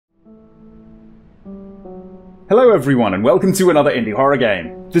Hello everyone and welcome to another indie horror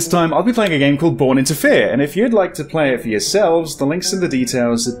game. This time I'll be playing a game called Born into Fear, and if you'd like to play it for yourselves, the links and the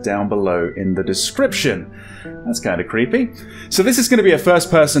details are down below in the description. That's kind of creepy. So this is going to be a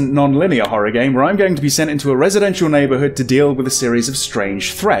first-person, non-linear horror game where I'm going to be sent into a residential neighborhood to deal with a series of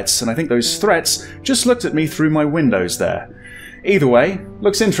strange threats, and I think those threats just looked at me through my windows there. Either way,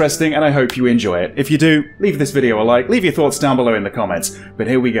 looks interesting and I hope you enjoy it. If you do, leave this video a like, leave your thoughts down below in the comments. But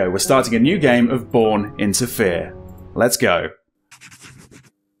here we go, we're starting a new game of Born into Fear. Let's go.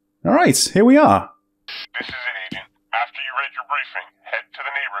 Alright, here we are. This is it, Agent. After you read your briefing, head to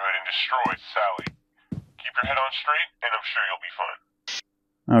the neighborhood and destroy Sally. Keep your head on straight and I'm sure you'll be fine.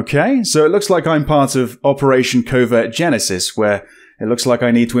 Okay, so it looks like I'm part of Operation Covert Genesis, where it looks like I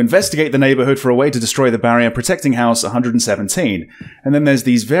need to investigate the neighborhood for a way to destroy the barrier protecting House 117. And then there's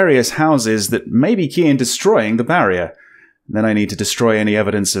these various houses that may be key in destroying the barrier. And then I need to destroy any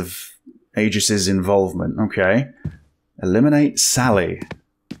evidence of Aegis's involvement. Okay. Eliminate Sally.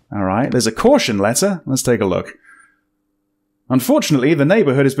 Alright, there's a caution letter. Let's take a look. Unfortunately, the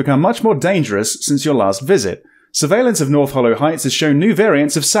neighborhood has become much more dangerous since your last visit. Surveillance of North Hollow Heights has shown new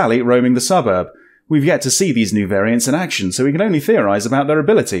variants of Sally roaming the suburb. We've yet to see these new variants in action, so we can only theorize about their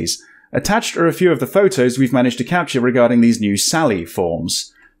abilities. Attached are a few of the photos we've managed to capture regarding these new Sally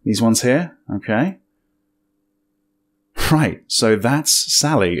forms. These ones here? Okay. Right, so that's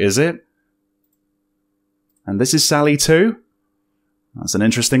Sally, is it? And this is Sally too? That's an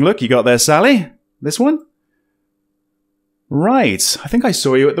interesting look you got there, Sally. This one? Right, I think I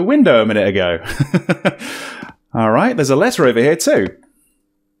saw you at the window a minute ago. Alright, there's a letter over here too.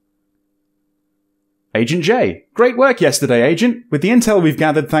 Agent J. Great work yesterday, Agent. With the intel we've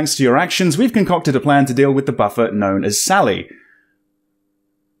gathered thanks to your actions, we've concocted a plan to deal with the buffer known as Sally.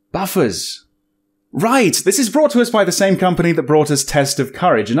 Buffers. Right, this is brought to us by the same company that brought us Test of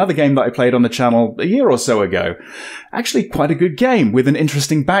Courage, another game that I played on the channel a year or so ago. Actually quite a good game, with an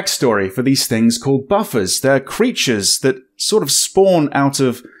interesting backstory for these things called buffers. They're creatures that sort of spawn out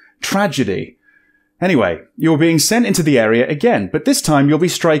of tragedy. Anyway, you're being sent into the area again, but this time you'll be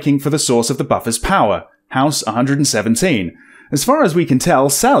striking for the source of the buffer's power, House 117. As far as we can tell,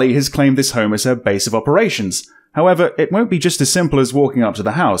 Sally has claimed this home as her base of operations. However, it won't be just as simple as walking up to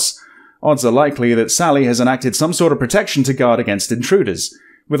the house. Odds are likely that Sally has enacted some sort of protection to guard against intruders.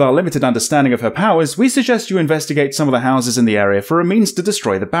 With our limited understanding of her powers, we suggest you investigate some of the houses in the area for a means to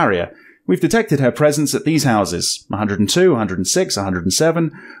destroy the barrier. We've detected her presence at these houses: 102, 106,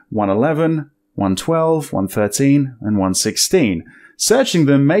 107, 111... 112, 113, and 116. Searching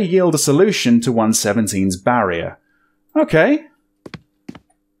them may yield a solution to 117's barrier. Okay.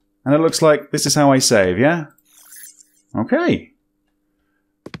 And it looks like this is how I save, yeah? Okay.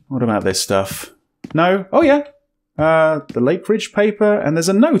 What about this stuff? No? Oh yeah. The Lake Ridge paper, and there's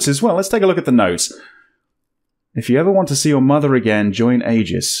a note as well. Let's take a look at the note. If you ever want to see your mother again, join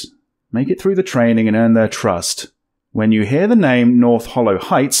Aegis. Make it through the training and earn their trust. When you hear the name North Hollow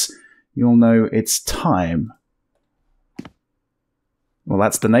Heights, you'll know it's time. Well,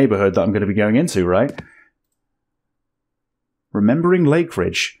 that's the neighborhood that I'm going to be going into, right? Remembering Lake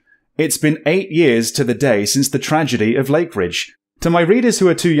Ridge. It's been 8 years to the day since the tragedy of Lake Ridge. To my readers who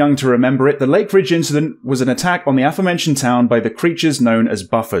are too young to remember it, the Lake Ridge incident was an attack on the aforementioned town by the creatures known as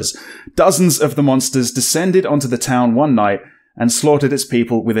buffers. Dozens of the monsters descended onto the town one night and slaughtered its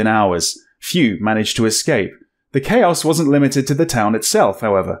people within hours. Few managed to escape. The chaos wasn't limited to the town itself,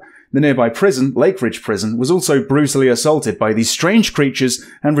 however. The nearby prison, Lake Ridge Prison, was also brutally assaulted by these strange creatures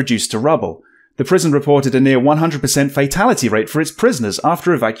and reduced to rubble. The prison reported a near 100% fatality rate for its prisoners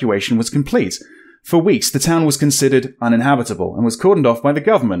after evacuation was complete. For weeks, the town was considered uninhabitable and was cordoned off by the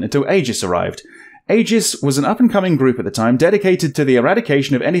government until Aegis arrived. Aegis was an up-and-coming group at the time dedicated to the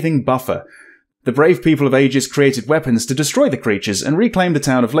eradication of anything buffer. The brave people of Aegis created weapons to destroy the creatures and reclaim the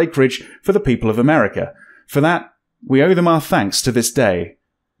town of Lake Ridge for the people of America. For that, we owe them our thanks to this day.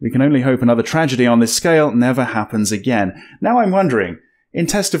 We can only hope another tragedy on this scale never happens again. Now I'm wondering, in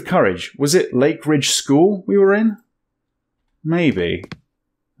Test of Courage, was it Lake Ridge School we were in? Maybe.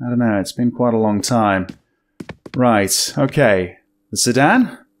 I don't know, it's been quite a long time. Right, okay. The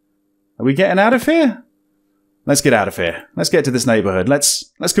sedan? Are we getting out of here? Let's get out of here. Let's get to this neighborhood.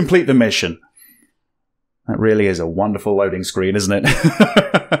 Let's complete the mission. That really is a wonderful loading screen, isn't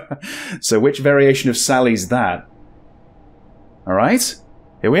it? So which variation of Sally's that? Alright.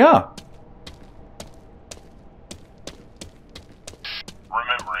 Here we are.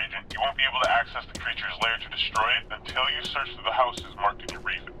 Remember, Agent, you won't be able to access the creature's lair to destroy it until you search through the houses marked in your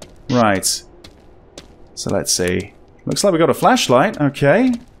briefing. Right. So let's see. Looks like we got a flashlight.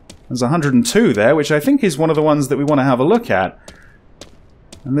 Okay. There's 102 there, which I think is one of the ones that we want to have a look at.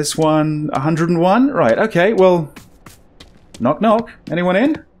 And this one, 101? Right, okay, well... Knock, knock. Anyone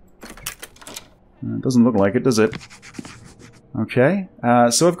in? It doesn't look like it, does it? Okay,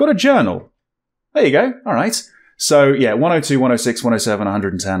 so I've got a journal. There you go, alright. So, yeah, 102, 106, 107,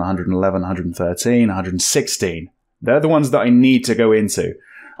 110, 111, 113, 116. They're the ones that I need to go into.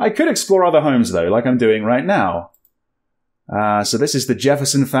 I could explore other homes, though, like I'm doing right now. So this is the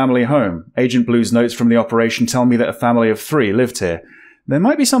Jefferson family home. Agent Blue's notes from the operation tell me that a family of 3 lived here. There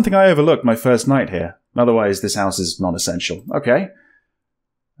might be something I overlooked my first night here. Otherwise, this house is non-essential. Okay.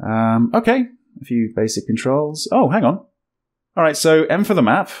 Okay. A few basic controls. Oh, hang on. Alright, so M for the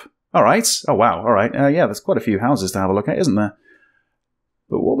map. Alright. Oh, wow. Alright. Yeah, there's quite a few houses to have a look at, isn't there?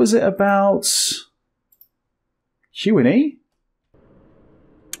 But what was it about... Q&E?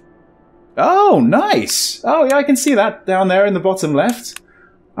 Oh, nice! Oh, yeah, I can see that down there in the bottom left.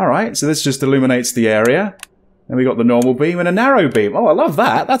 Alright, so this just illuminates the area. Then we got the normal beam and a narrow beam. Oh, I love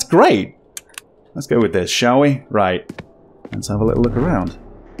that. That's great. Let's go with this, shall we? Right. Let's have a little look around.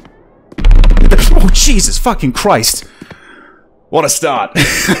 Oh, Jesus fucking Christ! What a start.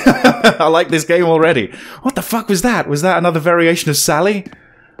 I like this game already. What the fuck was that? Was that another variation of Sally?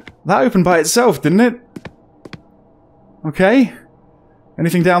 That opened by itself, didn't it? Okay.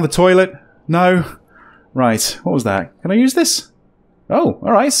 Anything down the toilet? No. Right. What was that? Can I use this? Oh,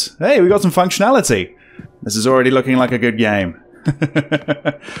 alright. Hey, we got some functionality. This is already looking like a good game.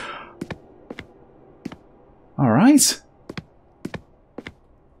 Alright.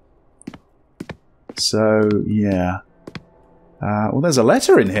 So, yeah. Well, there's a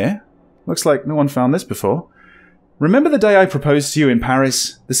letter in here. Looks like no one found this before. Remember the day I proposed to you in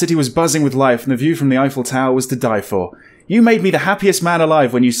Paris? The city was buzzing with life and the view from the Eiffel Tower was to die for. You made me the happiest man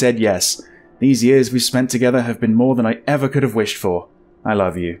alive when you said yes. These years we've spent together have been more than I ever could have wished for. I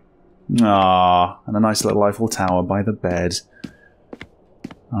love you. Ah, and a nice little Eiffel Tower by the bed.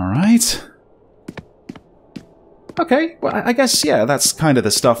 Alright. Okay, well, I guess, yeah, that's kind of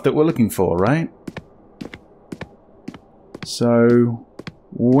the stuff that we're looking for, right? So,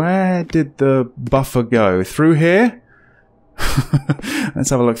 where did the buffer go? Through here? Let's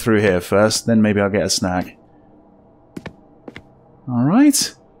have a look through here first, then maybe I'll get a snack.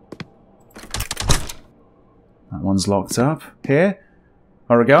 Alright. That one's locked up. Here.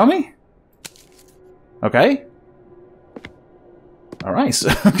 Origami? Okay. Alright,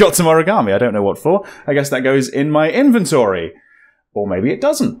 got some origami. I don't know what for. I guess that goes in my inventory. Or maybe it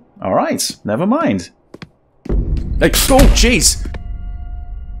doesn't. Alright, never mind. Like, oh, jeez!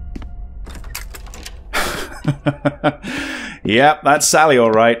 Yep, that's Sally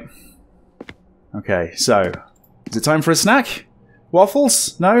alright. Okay, so, is it time for a snack?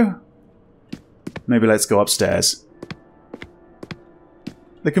 Waffles? No? Maybe let's go upstairs.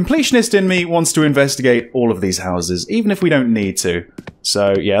 The completionist in me wants to investigate all of these houses, even if we don't need to.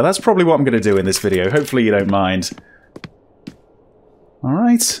 So, yeah, that's probably what I'm going to do in this video. Hopefully you don't mind.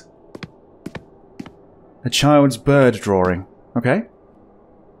 Alright. A child's bird drawing. Okay.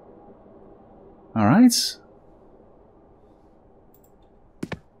 Alright.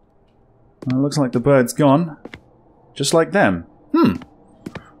 Well, it looks like the bird's gone. Just like them.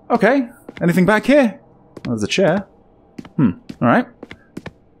 Okay. Anything back here? Oh, there's a chair. Alright.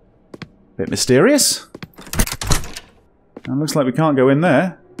 Bit mysterious. And looks like we can't go in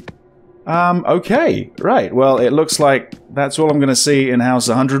there. Okay. Right. Well, it looks like that's all I'm going to see in house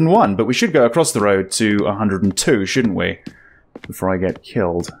 101, but we should go across the road to 102, shouldn't we? Before I get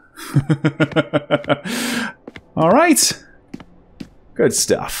killed. Alright. Good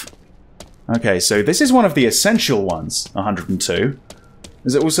stuff. Okay, so this is one of the essential ones, 102.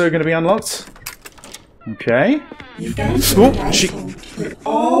 Is it also going to be unlocked? Okay. You've got to put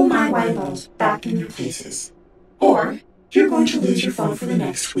all my wine bottles back in your places. Or you're going to lose your phone for the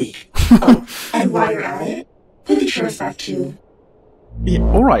next week. Oh, and while you're at it, put the chairs back too. Yeah,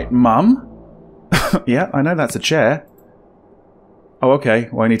 alright, Mum. Yeah, I know that's a chair. Oh, okay.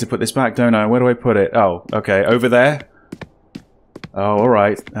 Well, I need to put this back, don't I? Where do I put it? Oh, okay. Over there? Oh,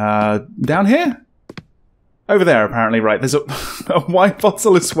 alright. Down here? Over there, apparently. Right, there's a wine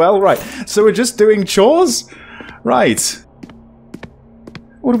bottle as well. Right, so we're just doing chores? Right.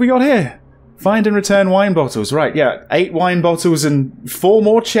 What have we got here? Find and return wine bottles. Right, yeah. 8 wine bottles and 4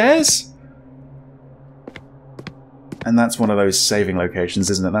 more chairs? And that's one of those saving locations,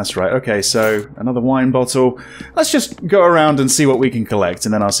 isn't it? That's right. Okay, so another wine bottle. Let's just go around and see what we can collect,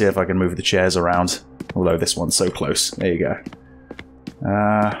 and then I'll see if I can move the chairs around. Although this one's so close. There you go.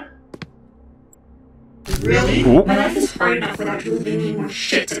 Really? My life is hard enough without you leaving me more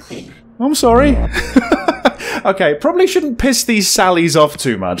shit to clean. I'm sorry. Okay, probably shouldn't piss these Sallys off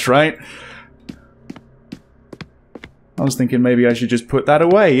too much, right? I was thinking maybe I should just put that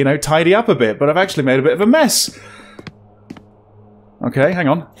away, you know, tidy up a bit, but I've actually made a bit of a mess. Okay, hang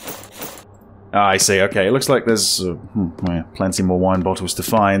on. Ah, I see, okay, it looks like there's plenty more wine bottles to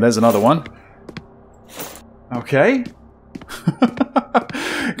find. There's another one. Okay.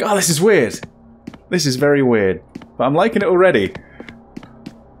 God, this is weird. This is very weird. But I'm liking it already.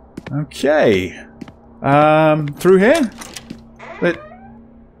 Okay. Through here?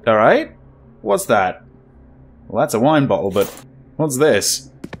 Alright. What's that? Well, that's a wine bottle, but what's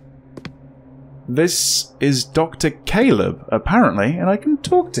this? This is Dr. Caleb, apparently, and I can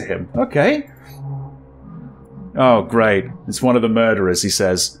talk to him. Okay. Oh, great. It's one of the murderers, he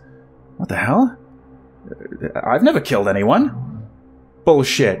says. What the hell? I've never killed anyone.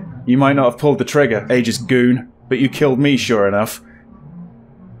 Bullshit. You might not have pulled the trigger, Aegis goon, but you killed me, sure enough.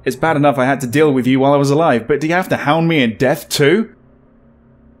 It's bad enough I had to deal with you while I was alive, but do you have to hound me in death, too?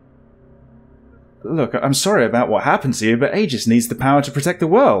 Look, I'm sorry about what happened to you, but Aegis needs the power to protect the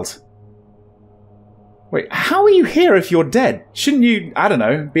world. Wait, how are you here if you're dead? Shouldn't you, I don't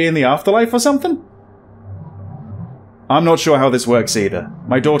know, be in the afterlife or something? I'm not sure how this works either.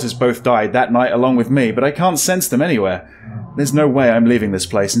 My daughters both died that night along with me, but I can't sense them anywhere. There's no way I'm leaving this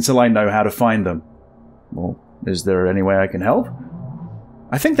place until I know how to find them. Well, is there any way I can help?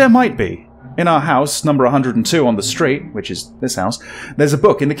 I think there might be. In our house, number 102 on the street, which is this house, there's a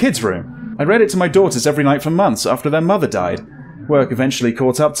book in the kids' room. I read it to my daughters every night for months after their mother died. Work eventually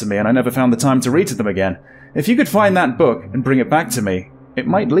caught up to me and I never found the time to read to them again. If you could find that book and bring it back to me, it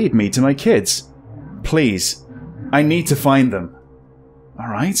might lead me to my kids. Please. I need to find them.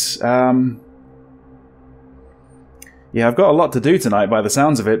 Alright, yeah, I've got a lot to do tonight by the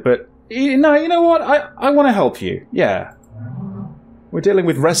sounds of it, but you know what? I want to help you. Yeah. We're dealing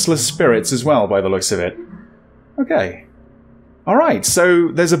with restless spirits as well, by the looks of it. Okay. Alright, so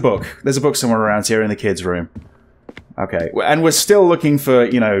there's a book. There's a book somewhere around here in the kids' room. Okay, and we're still looking for,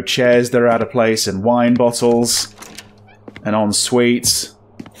 you know, chairs that are out of place, and wine bottles, and en suites.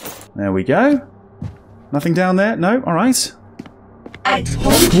 There we go. Nothing down there? No? Alright. I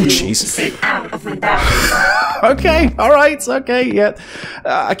told you to sit out of my bathroom. Okay, alright, okay, yeah.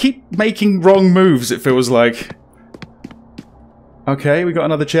 I keep making wrong moves, it feels like. Okay, we got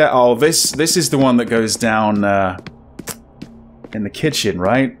another chair. Oh, this is the one that goes down in the kitchen,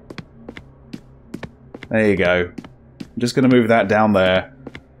 right? There you go. I'm just gonna move that down there.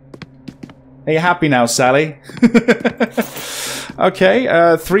 Are you happy now, Sally?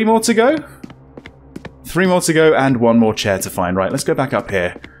 Okay, 3 more to go? 3 more to go and 1 more chair to find. Right, let's go back up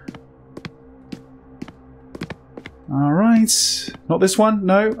here. Alright. Not this one?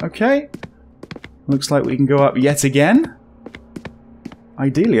 No? Okay. Looks like we can go up yet again.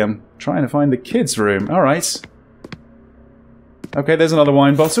 Ideally, I'm trying to find the kids' room. Alright. Okay, there's another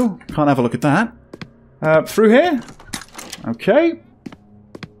wine bottle. Can't have a look at that. Through here? Okay.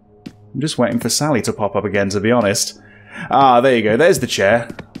 I'm just waiting for Sally to pop up again, to be honest. Ah, there you go. There's the chair.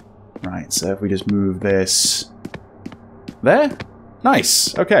 Right, so if we just move this... There?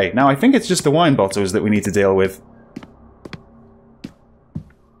 Nice. Okay, now I think it's just the wine bottles that we need to deal with.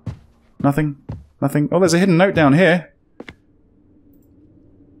 Nothing? Nothing? Oh, there's a hidden note down here.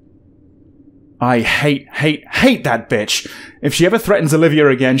 I hate that bitch. If she ever threatens Olivia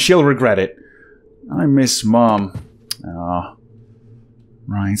again, she'll regret it. I miss Mom. Ah.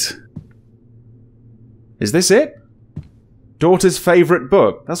 Right. Is this it? Daughter's favorite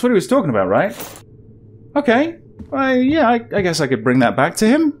book. That's what he was talking about, right? Okay. Yeah, I guess I could bring that back to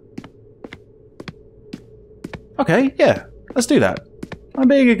him. Okay, yeah. Let's do that. I'm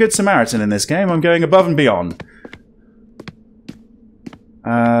being a good Samaritan in this game. I'm going above and beyond.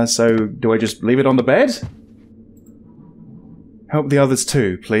 So do I just leave it on the bed? Help the others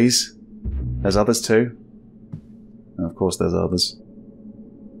too, please. There's others too? Oh, of course there's others.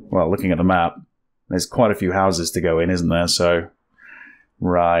 Well, looking at the map, there's quite a few houses to go in, isn't there? So,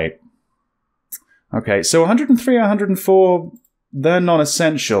 right. Okay, so 103, 104, they're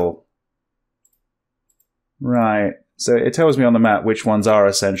non-essential. Right. So it tells me on the map which ones are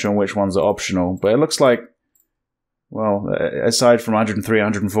essential and which ones are optional. But it looks like, well, aside from 103,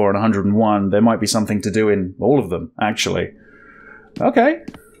 104, and 101, there might be something to do in all of them, actually. Okay.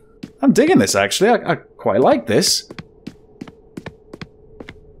 I'm digging this, actually. I quite like this.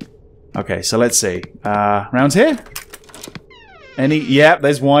 Okay, so let's see. Round here? Any? Yeah,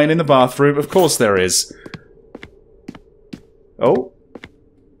 there's wine in the bathroom. Of course there is. Oh.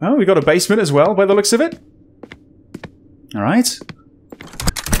 Oh, we got a basement as well, by the looks of it. Alright.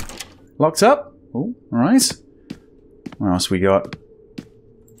 Locked up. Oh, alright. What else we got?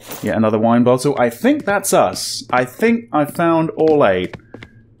 Yet another wine bottle. I think that's us. I think I found all 8.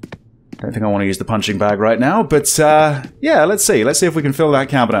 Don't think I want to use the punching bag right now, but yeah, let's see. Let's see if we can fill that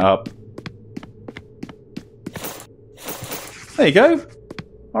cabinet up. There you go.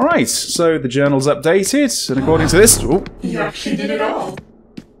 Alright, so the journal's updated, and according to this... Oh, You actually did it all.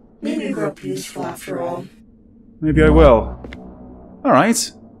 Maybe you grew up useful after all. maybe I will.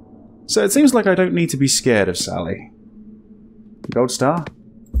 Alright. So it seems like I don't need to be scared of Sally. Gold star?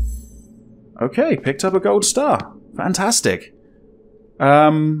 Okay, picked up a gold star. Fantastic.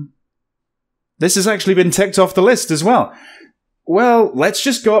 This has actually been ticked off the list as well. Well, let's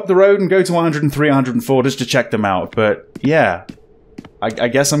just go up the road and go to 103, 104 just to check them out. But, yeah. I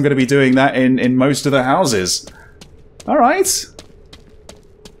guess I'm going to be doing that in most of the houses. Alright.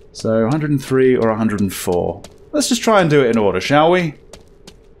 So, 103 or 104. Let's just try and do it in order, shall we?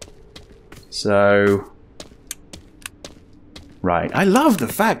 So... Right. I love the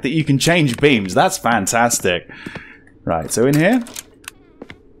fact that you can change beams. That's fantastic. Right, so in here.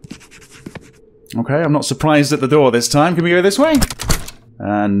 Okay, I'm not surprised at the door this time. Can we go this way?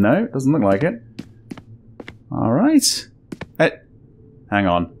 No, doesn't look like it. Alright. Hang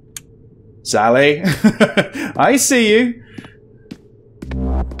on. Sally. I see you.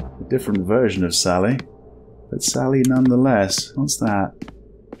 A different version of Sally. But Sally nonetheless. What's that?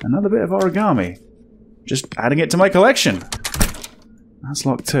 Another bit of origami. Just adding it to my collection. That's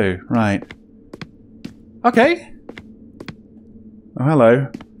locked too. Right. Okay. Oh, hello.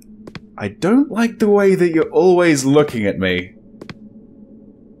 I don't like the way that you're always looking at me.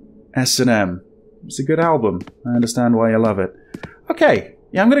 S&M. It's a good album. I understand why you love it. Okay.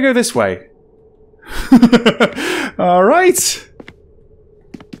 Yeah, I'm gonna go this way. Alright.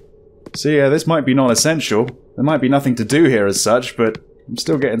 So yeah, this might be non-essential. There might be nothing to do here as such, but I'm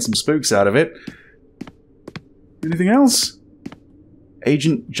still getting some spooks out of it. Anything else?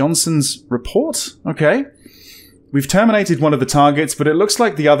 Agent Johnson's report? Okay. We've terminated one of the targets, but it looks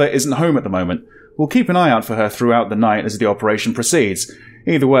like the other isn't home at the moment. We'll keep an eye out for her throughout the night as the operation proceeds.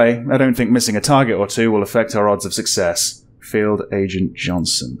 Either way, I don't think missing a target or two will affect our odds of success. Field Agent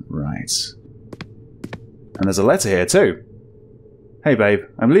Johnson. Right. And there's a letter here too. Hey babe,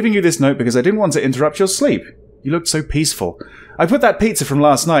 I'm leaving you this note because I didn't want to interrupt your sleep. You looked so peaceful. I put that pizza from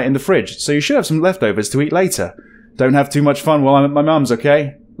last night in the fridge, so you should have some leftovers to eat later. Don't have too much fun while I'm at my mum's,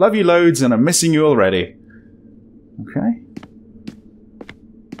 okay? Love you loads, and I'm missing you already. Okay.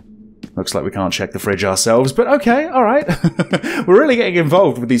 Looks like we can't check the fridge ourselves, but okay, alright. We're really getting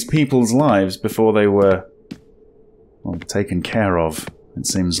involved with these people's lives before they were, well, taken care of, it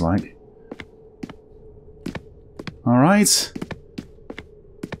seems like. Alright.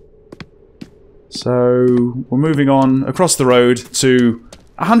 So, we're moving on across the road to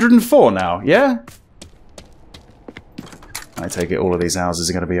 104 now, yeah? I take it all of these houses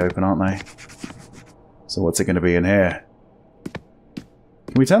are going to be open, aren't they? So what's it going to be in here?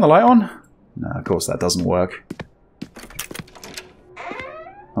 Can we turn the light on? No, of course that doesn't work.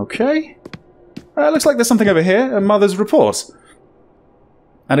 Okay. Looks like there's something over here. A mother's report.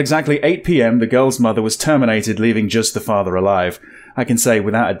 At exactly 8 PM, the girl's mother was terminated, leaving just the father alive. I can say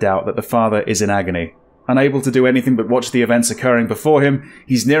without a doubt that the father is in agony. Unable to do anything but watch the events occurring before him,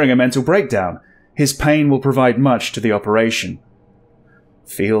 he's nearing a mental breakdown. His pain will provide much to the operation.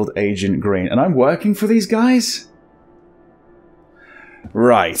 Field Agent Green. And I'm working for these guys?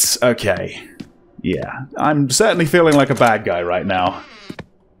 Right, okay. Yeah, I'm certainly feeling like a bad guy right now.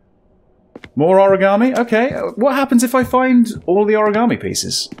 More origami? Okay, what happens if I find all the origami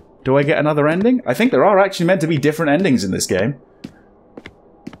pieces? Do I get another ending? I think there are actually meant to be different endings in this game.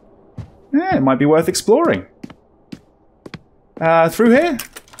 Yeah, it might be worth exploring. Through here?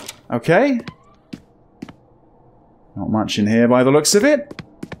 Okay. Not much in here by the looks of it.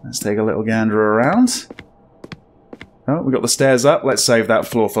 Let's take a little gander around. Oh, we got the stairs up. Let's save that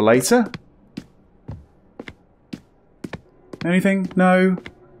floor for later. Anything? No.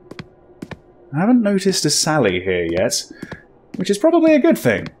 I haven't noticed a Sally here yet, which is probably a good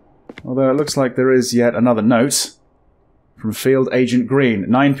thing. Although it looks like there is yet another note. From Field Agent Green,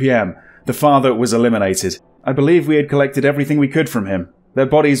 9 PM. The father was eliminated. I believe we had collected everything we could from him. Their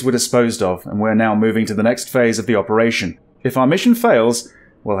bodies were disposed of, and we're now moving to the next phase of the operation. If our mission fails,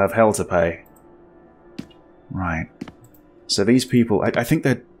 we'll have hell to pay. Right. So these people, I think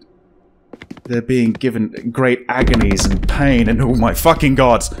they're being given great agonies and pain, and oh my fucking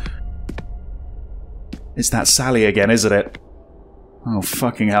god! It's that Sally again, isn't it? Oh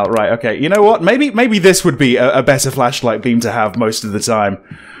fucking hell, right, okay. You know what? Maybe this would be a better flashlight beam to have most of the time.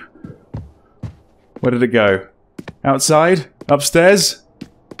 Where did it go? Outside? Upstairs?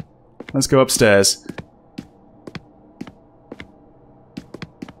 Let's go upstairs.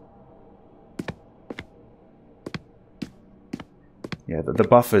 Yeah, the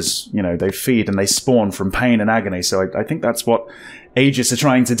buffers, you know, they feed and they spawn from pain and agony, so I think that's what Aegis are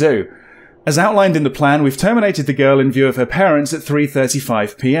trying to do. As outlined in the plan, we've terminated the girl in view of her parents at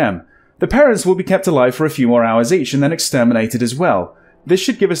 3:35 p.m. The parents will be kept alive for a few more hours each and then exterminated as well. This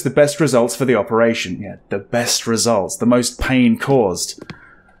should give us the best results for the operation. Yeah, the best results. The most pain caused.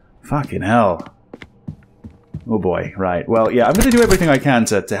 Fucking hell. Oh boy, right. Well, yeah, I'm going to do everything I can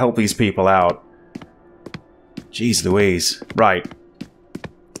to help these people out. Jeez Louise. Right.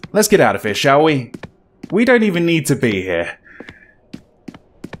 Let's get out of here, shall we? We don't even need to be here.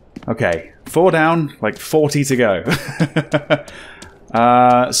 Okay, 4 down, like 40 to go.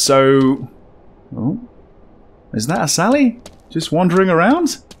 So... Oh. Is that a Sally? Just wandering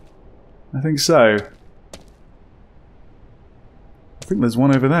around? I think so. I think there's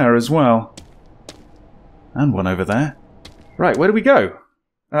one over there as well. And one over there. Right, where do we go?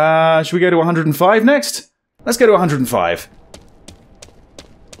 Should we go to 105 next? Let's go to 105.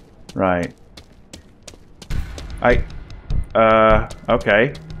 Right.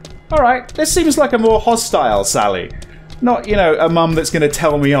 Okay. Alright, this seems like a more hostile Sally. Not, you know, a mum that's going to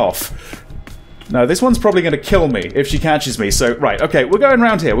tell me off. No, this one's probably going to kill me if she catches me, so, right, okay, we're going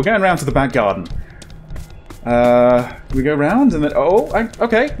round here. We're going round to the back garden. We go round and then,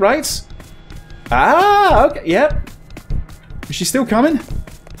 okay, right. Ah, okay, yep. Is she still coming?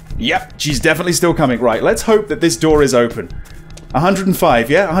 Yep, she's definitely still coming. Right, let's hope that this door is open. 105,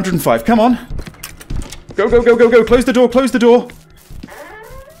 yeah? 105, come on. Go, go, go, go, go, close the door, close the door.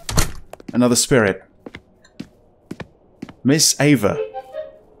 Another spirit. Miss Ava.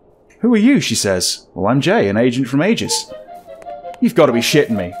 Who are you, she says. Well, I'm Jay, an agent from Aegis. You've got to be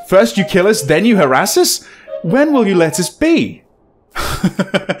shitting me. First you kill us, then you harass us? When will you let us be?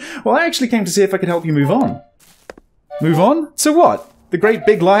 Well, I actually came to see if I could help you move on. Move on? To what? The great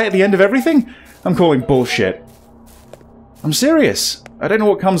big lie at the end of everything? I'm calling bullshit. I'm serious. I don't know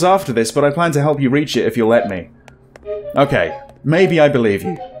what comes after this, but I plan to help you reach it if you'll let me. Okay, maybe I believe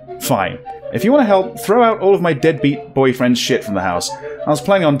you. Fine. If you want to help, throw out all of my deadbeat boyfriend's shit from the house. I was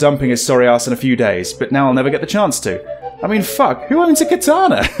planning on dumping his sorry ass in a few days, but now I'll never get the chance to. I mean, fuck, who owns a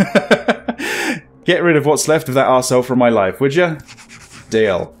katana? Get rid of what's left of that arsehole from my life, would ya?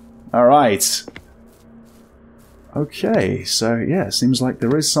 Deal. Alright. Okay, so yeah, seems like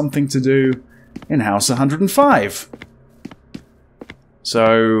there is something to do in House 105.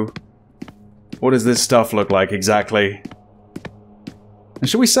 So, what does this stuff look like exactly? And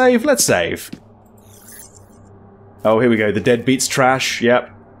shall we save? Let's save. Oh, here we go. The deadbeat's trash.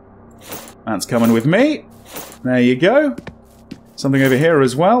 Yep. That's coming with me. There you go. Something over here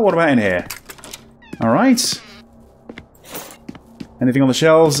as well. What about in here? Alright. Anything on the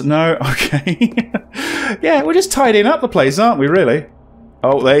shelves? No? Okay. Yeah, we're just tidying up the place, aren't we, really?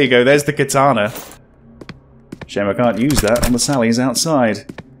 Oh, there you go. There's the katana. Shame I can't use that on the Sallys outside.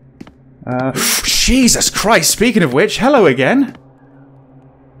 Jesus Christ! Speaking of which, hello again!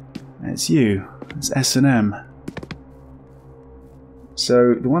 It's you. It's S&M.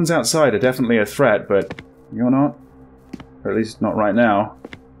 So, the ones outside are definitely a threat, but you're not? Or at least not right now.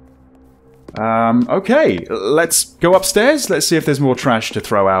 Okay. Let's go upstairs. Let's see if there's more trash to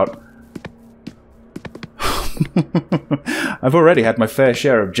throw out. I've already had my fair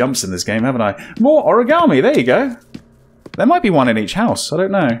share of jumps in this game, haven't I? More origami, there you go. There might be one in each house, I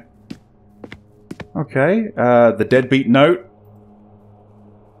don't know. Okay, the deadbeat note.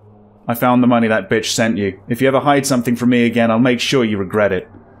 I found the money that bitch sent you. If you ever hide something from me again, I'll make sure you regret it.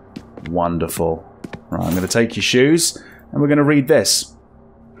 Wonderful. Right, I'm going to take your shoes, and we're going to read this.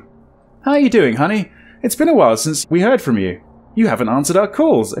 How are you doing, honey? It's been a while since we heard from you. You haven't answered our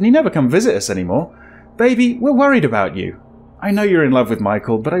calls, and you never come visit us anymore. Baby, we're worried about you. I know you're in love with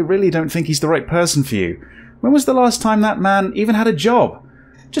Michael, but I really don't think he's the right person for you. When was the last time that man even had a job?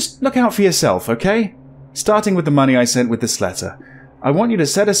 Just look out for yourself, okay? Starting with the money I sent with this letter. I want you to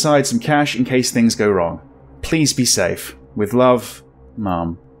set aside some cash in case things go wrong. Please be safe. With love,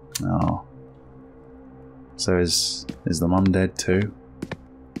 Mum. Oh. So is the mum dead too?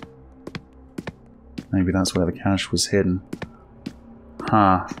 Maybe that's where the cash was hidden.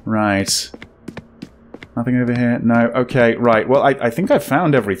 Huh, right. Nothing over here? No, okay, right. Well, I think I've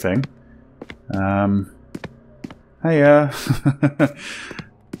found everything. Hey,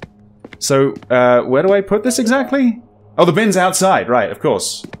 So, where do I put this exactly? Oh, the bin's outside, right, of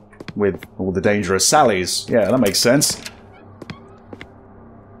course. With all the dangerous Sallys. Yeah, that makes sense.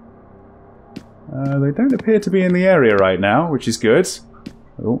 They don't appear to be in the area right now, which is good.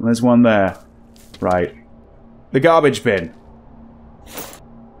 Oh, there's one there. Right. The garbage bin.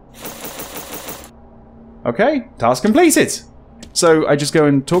 Okay, task completed. So, I just go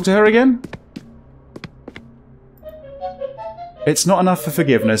and talk to her again? It's not enough for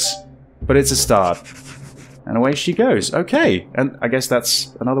forgiveness, but it's a start. And away she goes. Okay, and I guess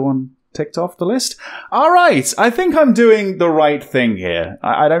that's another one ticked off the list. Alright, I think I'm doing the right thing here.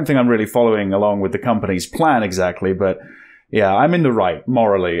 I don't think I'm really following along with the company's plan exactly, but yeah, I'm in the right,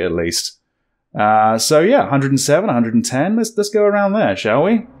 morally at least. So yeah, 107, 110, let's go around there, shall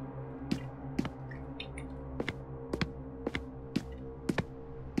we?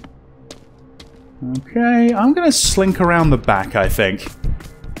 Okay, I'm gonna slink around the back, I think.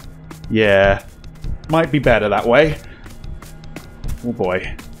 Yeah, might be better that way. Oh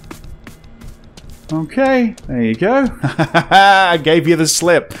boy. Okay, there you go. I gave you the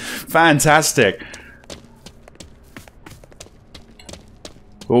slip. Fantastic.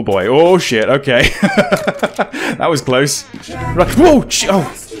 Oh boy. Oh shit. Okay. That was close. Right. Whoa!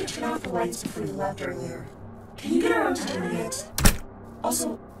 Oh! Turn off the lights before you left earlier. Can you get around to doing it?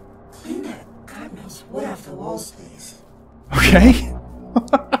 Also, clean that God knows what off the walls, please. Okay.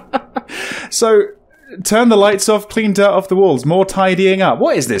 So, turn the lights off, clean dirt off the walls, more tidying up.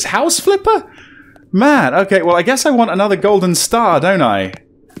 What is this, house flipper? Man, okay, well I guess I want another golden star, don't I?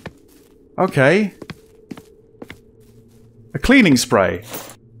 Okay. A cleaning spray.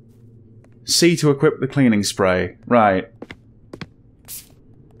 C to equip the cleaning spray. Right.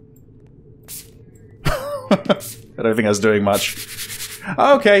 I don't think that's doing much.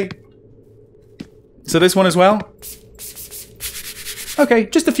 Okay. So this one as well? Okay,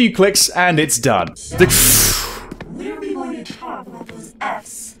 just a few clicks and it's done. So, when are we going to talk about those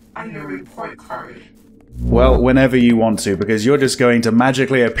F's on your report card? Well, whenever you want to, because you're just going to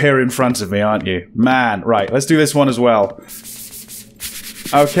magically appear in front of me, aren't you? Man, right, let's do this one as well.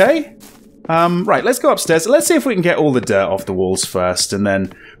 Okay. Right, let's go upstairs. Let's see if we can get all the dirt off the walls first, and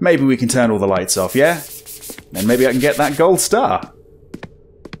then maybe we can turn all the lights off, yeah? Then maybe I can get that gold star.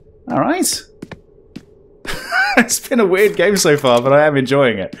 Alright. It's been a weird game so far, but I am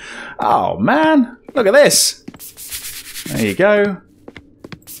enjoying it. Oh, man. Look at this. There you go.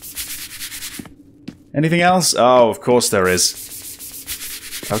 Anything else? Oh, of course there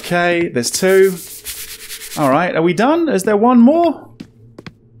is. Okay, there's two. Alright, are we done? Is there one more?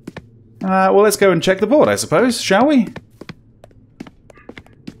 Well, let's go and check the board, I suppose, shall we?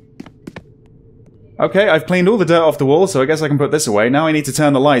 Okay, I've cleaned all the dirt off the wall, so I guess I can put this away. Now I need to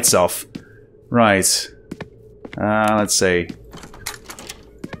turn the lights off. Right. Let's see.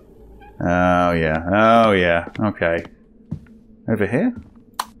 Oh, yeah. Oh, yeah. Okay. Over here?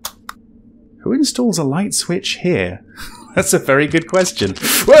 Who installs a light switch here? That's a very good question.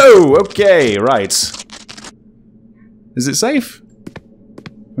 Whoa! Okay, right. Is it safe?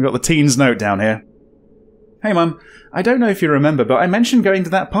 We've got the teen's note down here. Hey, Mum. I don't know if you remember, but I mentioned going to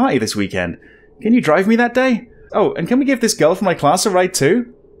that party this weekend. Can you drive me that day? Oh, and can we give this girl from my class a ride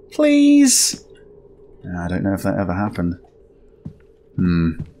too? Please? I don't know if that ever happened.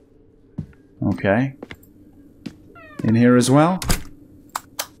 Okay. In here as well.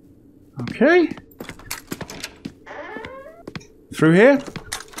 Okay. Through here.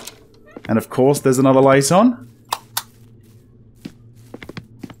 And of course there's another light on.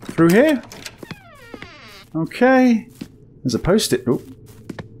 Through here. Okay. There's a post-it. Oh.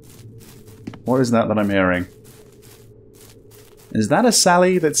 What is that I'm hearing? Is that a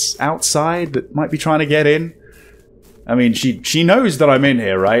Sally that's outside that might be trying to get in? I mean, she knows that I'm in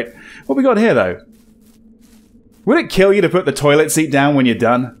here, right? What we got here, though? Would it kill you to put the toilet seat down when you're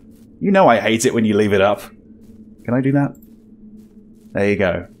done? You know I hate it when you leave it up. Can I do that? There you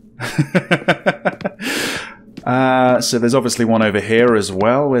go. So there's obviously one over here as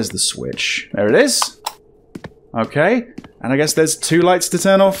well. Where's the switch? There it is. Okay. And I guess there's two lights to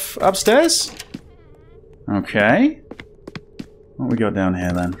turn off upstairs? Okay. What we got down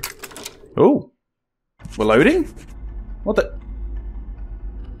here then? Oh. We're loading? What the?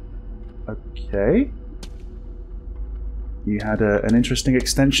 Okay. You had an interesting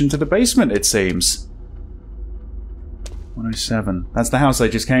extension to the basement, it seems. 107. That's the house I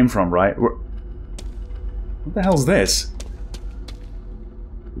just came from, right? What the hell's this?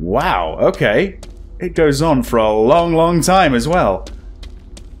 Wow, okay. It goes on for a long, long time as well.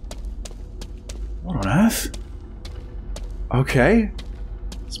 What on earth? Okay.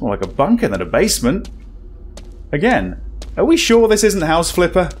 It's more like a bunker than a basement. Again, are we sure this isn't House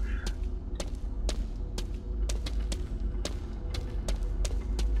Flipper?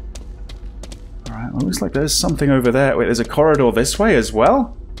 Alright, well, looks like there's something over there. Wait, there's a corridor this way as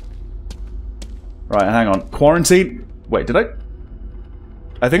well? Right, hang on. Quarantine? Wait, did I?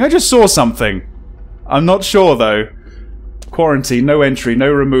 I think I just saw something. I'm not sure, though. Quarantine, no entry, no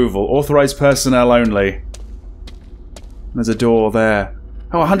removal. Authorized personnel only. There's a door there.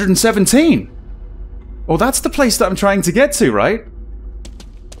 Oh, 117! Oh, that's the place that I'm trying to get to, right?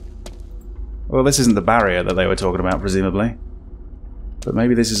 Well, this isn't the barrier that they were talking about, presumably. But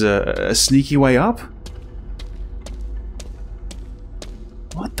maybe this is a sneaky way up?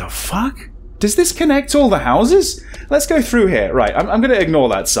 What the fuck? Does this connect all the houses? Let's go through here. Right, I'm going to ignore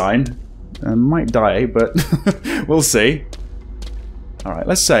that sign. I might die, but we'll see. Alright,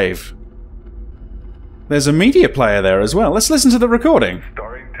 let's save. There's a media player there as well. Let's listen to the recording.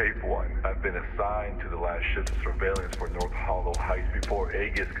 Starting tape 1. I've been assigned to the last shift of surveillance for North Hollow Heights before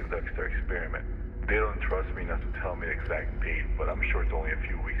Aegis conducts their experiment. They don't trust me enough to tell me the exact date, but I'm sure it's only a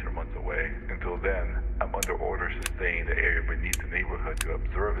few weeks or months away. Until then, I'm under orders to stay in the area beneath the neighborhood to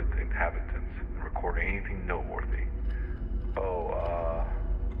observe its inhabitants and record anything noteworthy.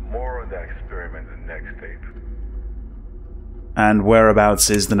 More on that experiment in the next tape. And whereabouts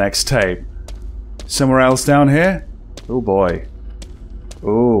is the next tape? Somewhere else down here? Oh boy.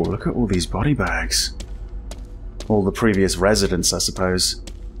 Oh, look at all these body bags. All the previous residents, I suppose,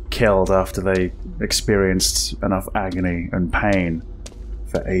 killed after they experienced enough agony and pain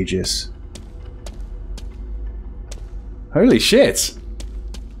for Aegis. Holy shit!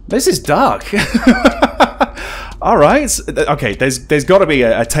 This is dark! Alright, okay, there's got to be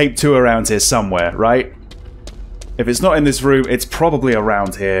a tape 2 around here somewhere, right? If it's not in this room, it's probably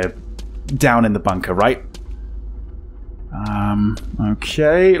around here, down in the bunker, right?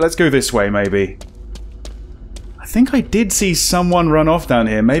 Okay, let's go this way, maybe. I think I did see someone run off down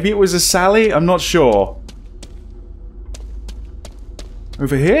here. Maybe it was a Sally? I'm not sure.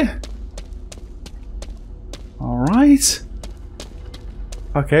 Over here? Alright.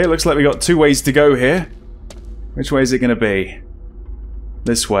 Okay, looks like we got 2 ways to go here. Which way is it going to be?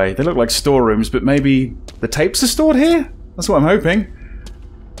 This way. They look like storerooms, but maybe the tapes are stored here? That's what I'm hoping.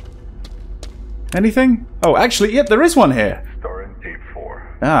 Anything? Oh, actually, yep, there is one here. Starting tape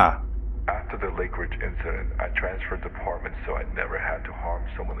 4. Ah. After the Lake Ridge incident, I transferred departments so I never had to harm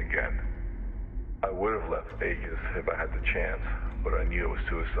someone again. I would have left Aegis if I had the chance, but I knew it was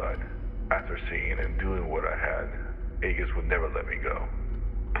suicide. After seeing and doing what I had, Aegis would never let me go.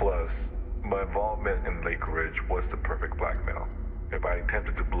 Plus, my involvement in Lake Ridge was the perfect blackmail. If I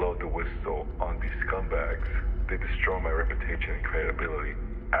attempted to blow the whistle on these scumbags, they destroy my reputation and credibility.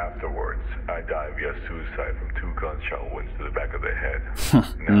 Afterwards, I die via suicide from 2 gunshot wounds to the back of the head.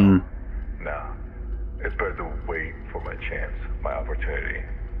 No. It's better to wait for my chance, my opportunity.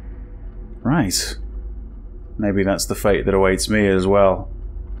 Right. Maybe that's the fate that awaits me as well.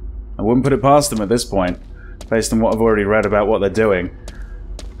 I wouldn't put it past them at this point, based on what I've already read about what they're doing.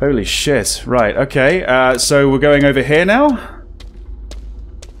 Holy shit. Right, okay. So we're going over here now?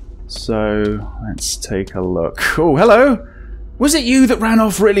 So, let's take a look. Oh, hello! Was it you that ran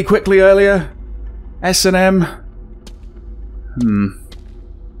off really quickly earlier? S&M?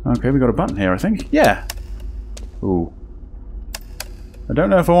 Okay, we got a button here, I think. Yeah. Ooh. I don't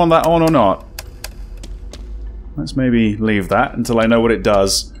know if I want that on or not. Let's maybe leave that until I know what it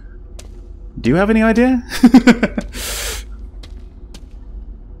does. Do you have any idea?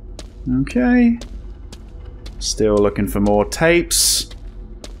 Okay. Still looking for more tapes.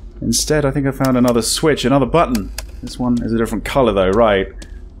 Instead, I think I found another switch, another button. This one is a different color though, right?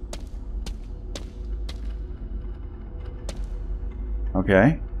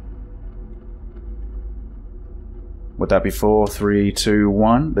 Okay. Would that be 4, 3, 2,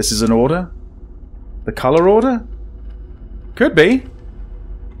 1? This is an order? The color order? Could be.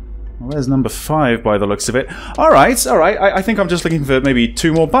 Well, there's number 5 by the looks of it. Alright, alright. I think I'm just looking for maybe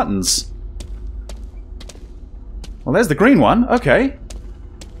 2 more buttons. Well, there's the green one. Okay.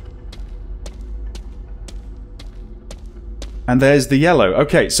 And there's the yellow.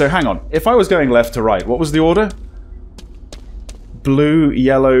 Okay, so hang on. If I was going left to right, what was the order? Blue,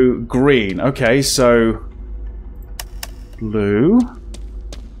 yellow, green. Okay, so... blue...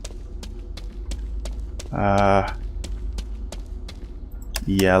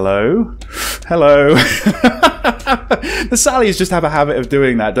 yellow... Hello! The Sallys just have a habit of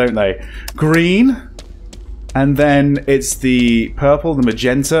doing that, don't they? Green... and then it's the purple, the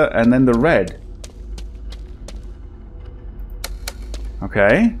magenta, and then the red.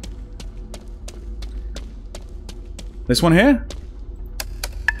 Okay. This one here?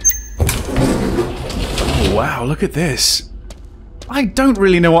 Oh, wow, look at this. I don't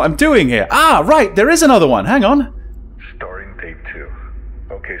really know what I'm doing here. Ah, right, there is another one. Hang on. Starting tape 2.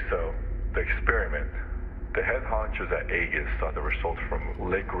 Okay, so, the experiment. The head honchos at Aegis saw the results from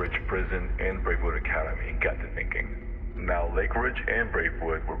Lake Ridge Prison and Bravewood Academy and got to thinking. Now, Lake Ridge and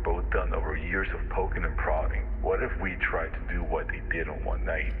Bravewood were both done over years of poking and prodding. What if we tried to do what they did on one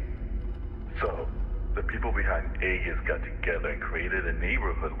night? So, The people behind Aegis got together and created a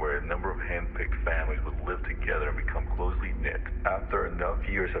neighborhood where a number of hand-picked families would live together and become closely knit. After enough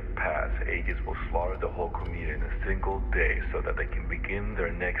years have passed, Aegis will slaughter the whole community in a single day so that they can begin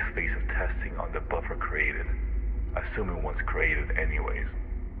their next phase of testing on the buffer created. Assuming one's created anyways.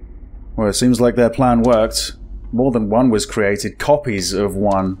 Well, it seems like their plan worked. More than one was created. Copies of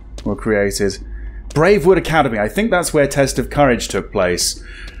one were created. Bravewood Academy. I think that's where Test of Courage took place.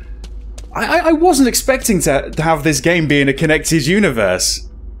 I wasn't expecting to have this game be in a connected universe.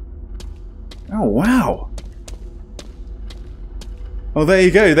 Oh, wow. Oh, there you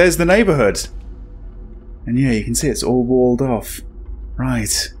go. There's the neighborhood. And yeah, you can see it's all walled off.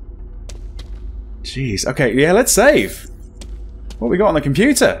 Right. Jeez. Okay, yeah, let's save. What we got on the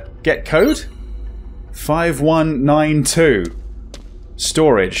computer? Get code? 5192.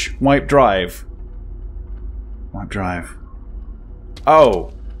 Storage. Wipe drive. Wipe drive.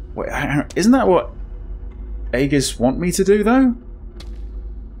 Oh. Wait, isn't that what Aegis want me to do, though?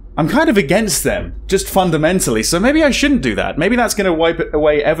 I'm kind of against them, just fundamentally, so maybe I shouldn't do that. Maybe that's going to wipe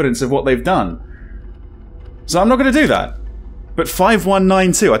away evidence of what they've done. So I'm not going to do that. But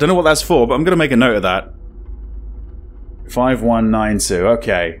 5192, I don't know what that's for, but I'm going to make a note of that. 5192,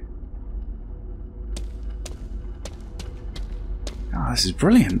 okay. Oh, this is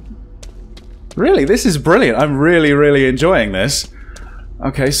brilliant. Really, this is brilliant. I'm really, really enjoying this.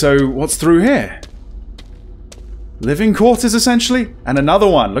 Okay, so what's through here? Living quarters, essentially? And another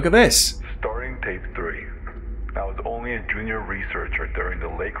one, look at this. Starting tape 3. I was only a junior researcher during the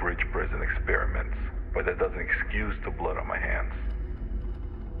Lake Ridge prison experiments, but that doesn't excuse the blood on my hands.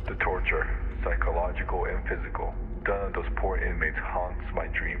 The torture, psychological and physical, done on those poor inmates haunts my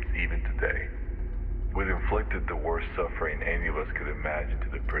dreams even today. We've inflicted the worst suffering any of us could imagine to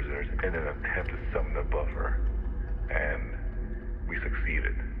the prisoners in an attempt to summon a buffer, and we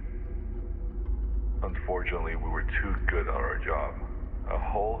succeeded. Unfortunately, we were too good at our job. A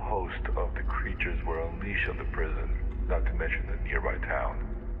whole host of the creatures were unleashed on the prison, not to mention the nearby town.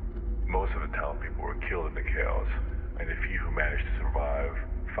 Most of the town people were killed in the chaos, and the few who managed to survive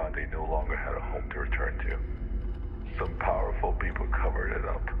found they no longer had a home to return to. Some powerful people covered it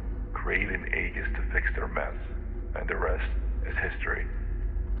up, creating Aegis to fix their mess, and the rest is history.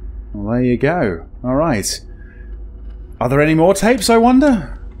 Well, there you go. Alright. Are there any more tapes, I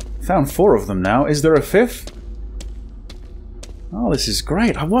wonder? Found 4 of them now. Is there a 5th? Oh, this is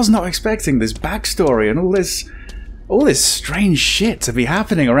great. I was not expecting this backstory and all this strange shit to be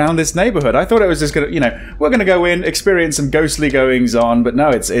happening around this neighborhood. I thought it was just gonna, you know, we're gonna go in, experience some ghostly goings on, but no,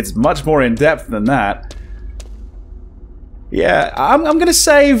 it's much more in depth than that. Yeah, I'm gonna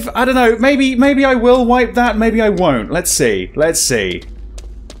save. I don't know. Maybe I will wipe that. Maybe I won't. Let's see. Let's see.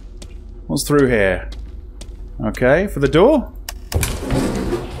 What's through here? Okay, for the door.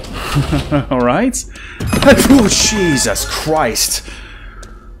 All right. Oh, Jesus Christ.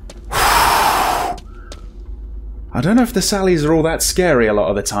 I don't know if the Sallys are all that scary a lot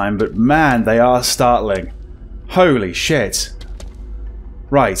of the time, but man, they are startling. Holy shit.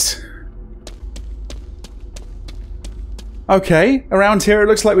 Right. Okay, around here it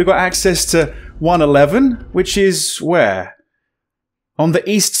looks like we've got access to 111, which is where? On the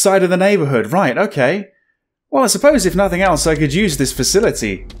east side of the neighborhood. Right, okay. Well, I suppose if nothing else I could use this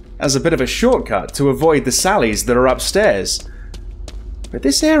facility as a bit of a shortcut to avoid the Sallys that are upstairs. But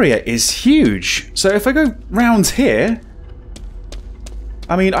this area is huge, so if I go round here...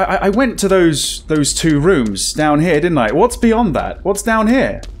 I mean, I went to those 2 rooms down here, didn't I? What's beyond that? What's down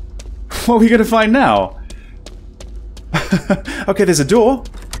here? What are we going to find now? Okay, there's a door.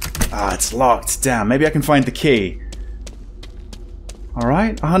 Ah, it's locked. Damn, maybe I can find the key.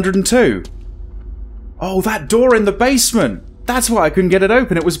 Alright, 102. Oh, that door in the basement! That's why I couldn't get it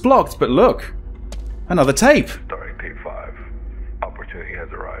open, it was blocked, but look. Another tape. Starting tape 5. Opportunity has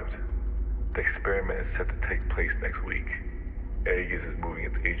arrived. The experiment is set to take place next week. Aegis is moving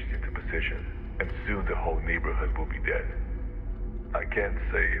its agency into position, and soon the whole neighborhood will be dead. I can't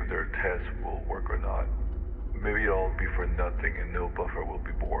say if their tests will work or not. Maybe it'll all be for nothing and no buffer will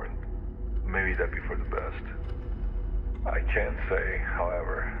be born. Maybe that'd be for the best. I can say,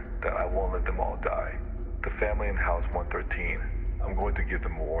 however, that I won't let them all die. The family in house 113, I'm going to give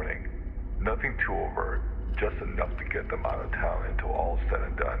them a warning. Nothing too overt, just enough to get them out of town until all's said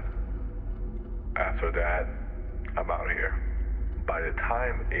and done. After that, I'm out of here. By the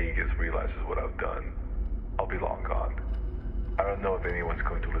time Aegis realizes what I've done, I'll be long gone. I don't know if anyone's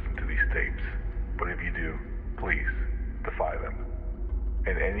going to listen to these tapes, but if you do, please, defy them.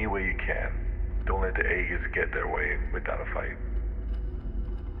 In any way you can. Don't let the Aegis get their way without a fight.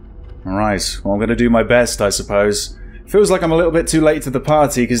 Alright, well I'm gonna do my best, I suppose. Feels like I'm a little bit too late to the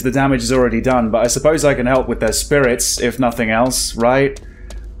party because the damage is already done, but I suppose I can help with their spirits, if nothing else, right?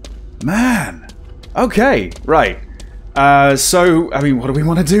 Man. Okay, right. So, I mean, what do we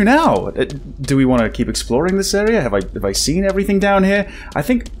want to do now? Do we want to keep exploring this area? Have I seen everything down here? I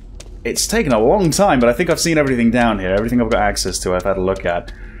think it's taken a long time, but I think I've seen everything down here. Everything I've got access to, I've had a look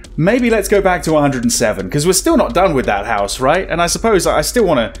at. Maybe let's go back to 107, because we're still not done with that house, right? And I suppose I still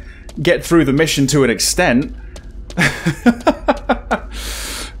want to get through the mission to an extent.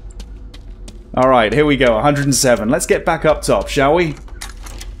 Alright, here we go, 107. Let's get back up top, shall we?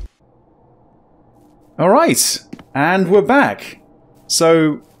 Alright, and we're back.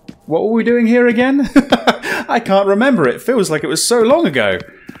 So, what were we doing here again? I can't remember, it feels like it was so long ago.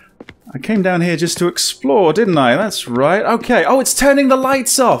 I came down here just to explore, didn't I? That's right, okay. Oh, it's turning the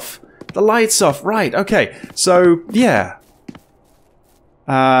lights off! The lights off, right, okay. So, yeah.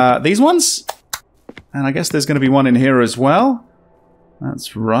 These ones? And I guess there's going to be one in here as well.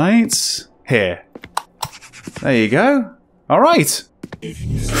 That's right. Here. There you go. Alright. If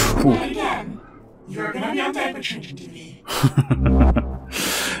you screw it again, you're gonna be on diaper changing duty.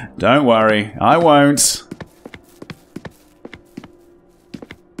 Don't worry, I won't.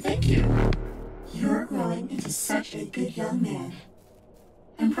 Thank you. You're growing into such a good young man.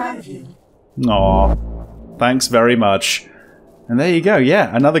 I'm proud of you. Aw. Thanks very much. And there you go,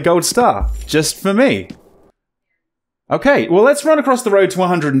 yeah, another gold star. Just for me. Okay, well let's run across the road to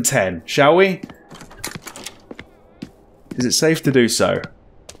 110, shall we? Is it safe to do so?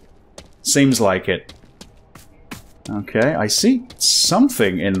 Seems like it. Okay, I see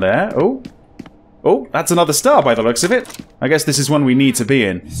something in there. Oh. Oh, that's another star by the looks of it. I guess this is one we need to be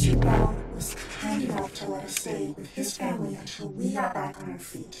in. Mr. Brown was kind enough to let us stay with his family until we got back on our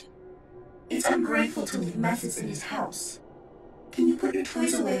feet. It's ungrateful to leave messes in his house. Can you put your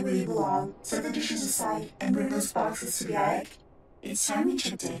toys away where you belong, set the dishes aside, and bring those boxes to the attic? It's time we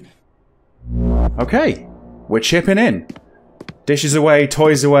chipped in. Okay, we're chipping in. Dishes away,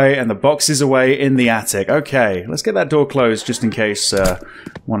 toys away, and the boxes away in the attic. Okay, let's get that door closed just in case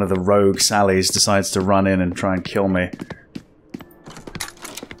one of the rogue Sallys decides to run in and try and kill me.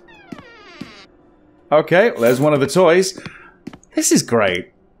 Okay, well, there's one of the toys. This is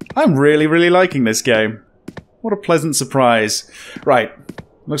great. I'm really, really liking this game. What a pleasant surprise. Right,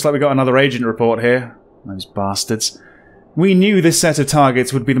 looks like we got another agent report here. Those bastards. We knew this set of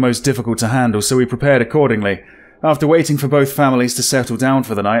targets would be the most difficult to handle, so we prepared accordingly. After waiting for both families to settle down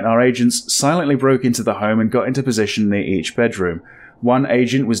for the night, our agents silently broke into the home and got into position near each bedroom. One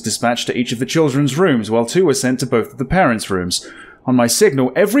agent was dispatched to each of the children's rooms, while two were sent to both of the parents' rooms. On my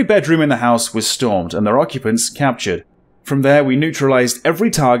signal, every bedroom in the house was stormed, and their occupants captured. From there, we neutralized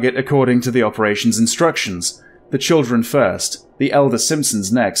every target according to the operation's instructions. The children first, the elder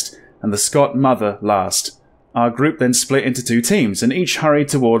Simpsons next, and the Scott mother last. Our group then split into two teams, and each hurried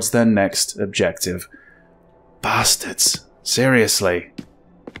towards their next objective. Bastards. Seriously.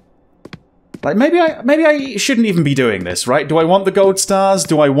 Like, maybe I shouldn't even be doing this, right? Do I want the gold stars?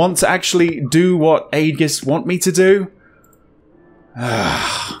 Do I want to actually do what Aegis want me to do?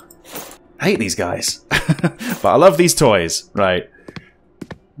 I hate these guys. But I love these toys. Right.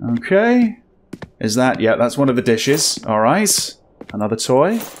 Okay. Is that... yeah, that's one of the dishes. Alright. Another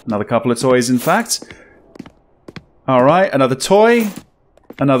toy. Another couple of toys, in fact. Alright, another toy.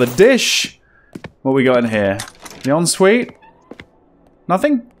 Another dish. What we got in here? The ensuite?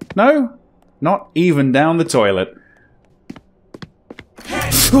 Nothing? No? Not even down the toilet.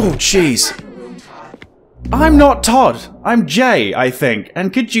 Oh, jeez. I'm not Todd. I'm Jay, I think.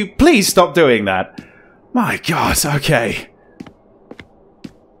 And could you please stop doing that? My God, okay.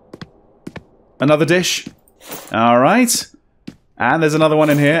 Another dish. Alright. And there's another one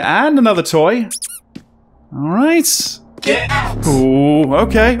in here. And another toy. Alright. Get out! Ooh,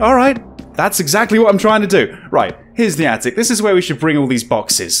 okay, alright. That's exactly what I'm trying to do. Right, here's the attic. This is where we should bring all these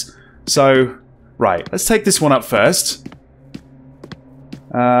boxes. So, right, let's take this one up first.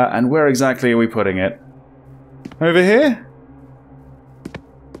 And where exactly are we putting it? Over here?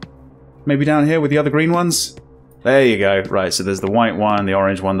 Maybe down here with the other green ones? There you go. Right, so there's the white one, the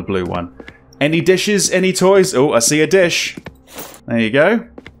orange one, the blue one. Any dishes? Any toys? Oh, I see a dish. There you go.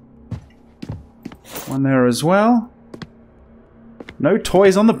 One there as well. No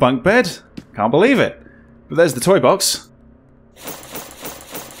toys on the bunk bed? Can't believe it. But there's the toy box.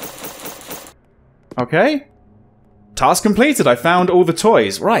 Okay. Task completed. I found all the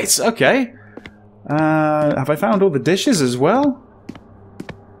toys. Right, okay. Have I found all the dishes as well?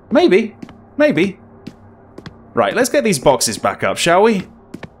 Maybe. Maybe. Right, let's get these boxes back up, shall we?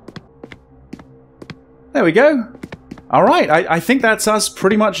 There we go. Alright, I think that's us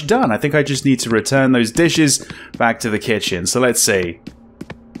pretty much done. I think I just need to return those dishes back to the kitchen. So let's see.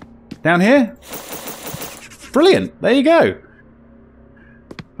 Down here? Brilliant. There you go.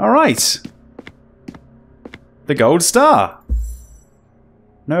 Alright. The gold star.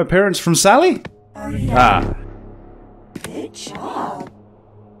 No appearance from Sally? Ah. Good job.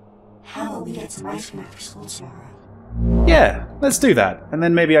 How about we get some ice cream after school tomorrow? Yeah, let's do that. And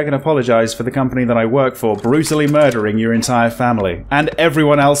then maybe I can apologize for the company that I work for brutally murdering your entire family. And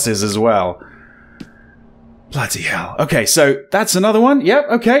everyone else's as well. Bloody hell. Okay, so that's another one. Yep,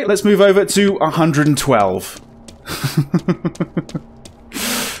 okay, let's move over to 112.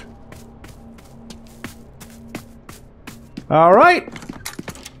 Alright.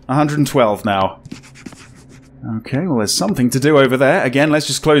 112 now. Okay, well there's something to do over there. Again, let's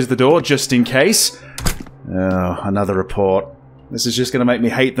just close the door just in case. Oh, another report. This is just going to make me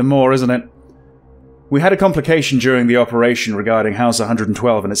hate them more, isn't it? We had a complication during the operation regarding House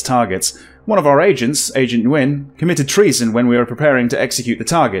 112 and its targets. One of our agents, Agent Nguyen, committed treason when we were preparing to execute the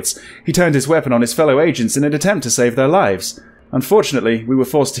targets. He turned his weapon on his fellow agents in an attempt to save their lives. Unfortunately, we were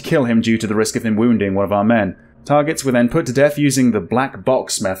forced to kill him due to the risk of him wounding one of our men. Targets were then put to death using the black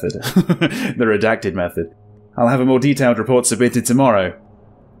box method. The redacted method. I'll have a more detailed report submitted tomorrow.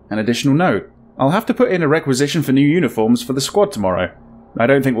 An additional note. I'll have to put in a requisition for new uniforms for the squad tomorrow. I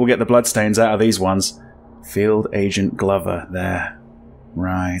don't think we'll get the bloodstains out of these ones. Field Agent Glover, there.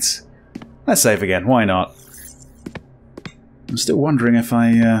 Right. Let's save again, why not? I'm still wondering if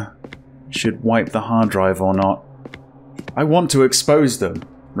I should wipe the hard drive or not. I want to expose them,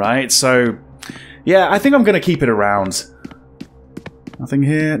 right? So, yeah, I think I'm going to keep it around. Nothing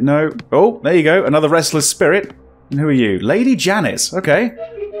here, no. Oh, there you go, another restless spirit. And who are you? Lady Janice, okay.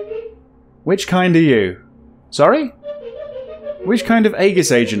 Which kind are you? Sorry? Which kind of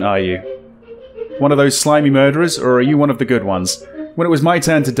Aegis agent are you? One of those slimy murderers, or are you one of the good ones? When it was my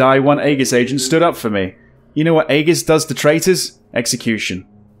turn to die, one Aegis agent stood up for me. You know what Aegis does to traitors? Execution.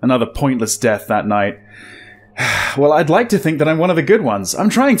 Another pointless death that night. Well, I'd like to think that I'm one of the good ones. I'm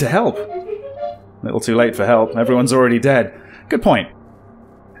trying to help. A little too late for help. Everyone's already dead. Good point.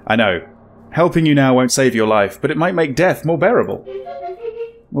 I know. Helping you now won't save your life, but it might make death more bearable.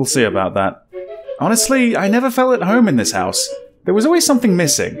 We'll see about that. Honestly, I never felt at home in this house. There was always something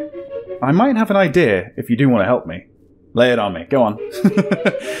missing. I might have an idea if you do want to help me. Lay it on me. Go on.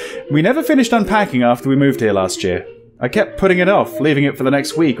 We never finished unpacking after we moved here last year. I kept putting it off, leaving it for the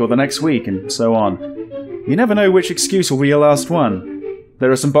next week or the next week, and so on. You never know which excuse will be your last one.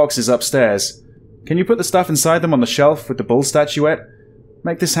 There are some boxes upstairs. Can you put the stuff inside them on the shelf with the bull statuette?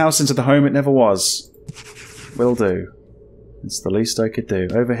 Make this house into the home it never was. Will do. It's the least I could do.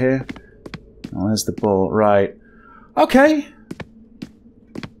 Over here. Oh, there's the bull. Right. Okay.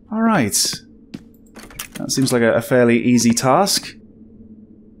 Alright. That seems like a fairly easy task.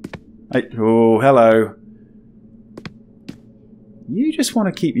 Oh, hello. You just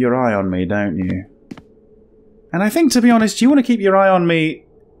want to keep your eye on me, don't you? And I think, to be honest, you want to keep your eye on me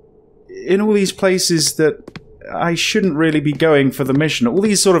in all these places that I shouldn't really be going for the mission. All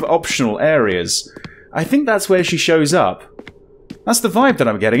these sort of optional areas. I think that's where she shows up. That's the vibe that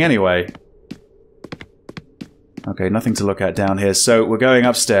I'm getting anyway. Okay, nothing to look at down here, so we're going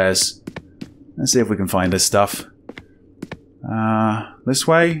upstairs. Let's see if we can find this stuff. This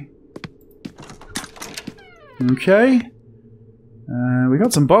way? Okay. We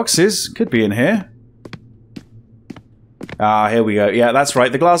got some boxes. Could be in here. Ah, here we go. Yeah, that's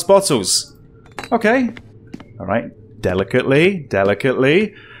right, the glass bottles. Okay. Alright. Delicately,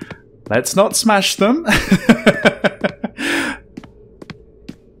 delicately. Let's not smash them.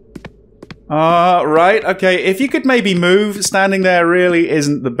 Right, okay, if you could maybe move, standing there really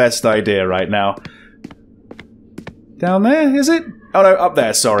isn't the best idea right now. Down there, is it? Oh no, up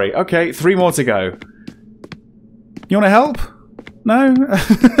there, sorry. Okay, 3 more to go. You wanna help? No?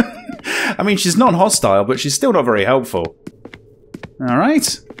 I mean, she's non-hostile, but she's still not very helpful.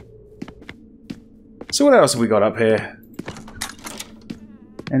 Alright. So what else have we got up here?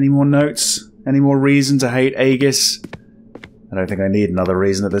 Any more notes? Any more reason to hate Aegis? I don't think I need another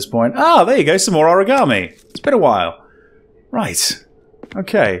reason at this point. Ah, there you go, some more origami. It's been a while. Right.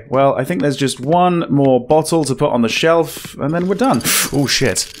 Okay, well, I think there's just one more bottle to put on the shelf, and then we're done. Oh,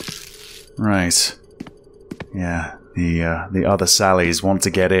 shit. Right. Yeah, the other Sallys want to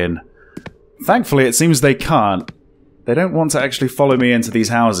get in. Thankfully, it seems they can't. They don't want to actually follow me into these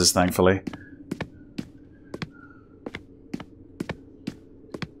houses, thankfully.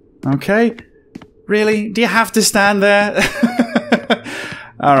 Okay. Really? Do you have to stand there?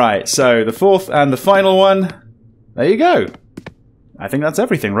 Alright, so the fourth and the final one. There you go. I think that's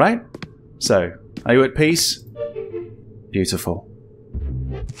everything, right? So, are you at peace? Beautiful.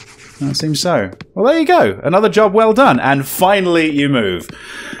 That seems so. Well, there you go. Another job well done. And finally you move.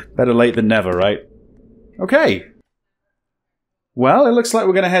 Better late than never, right? Okay. Well, it looks like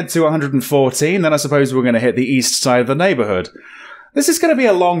we're going to head to 114. Then I suppose we're going to hit the east side of the neighborhood. This is going to be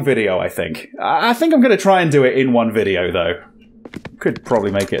a long video, I think. I think I'm going to try and do it in one video, though. Could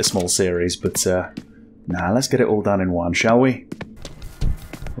probably make it a small series, but nah, let's get it all done in one, shall we?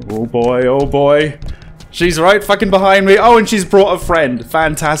 Oh boy, oh boy. She's right fucking behind me. Oh, and she's brought a friend.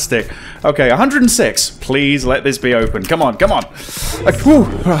 Fantastic. Okay, 106. Please let this be open. Come on, come on.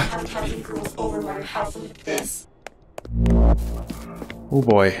 Oh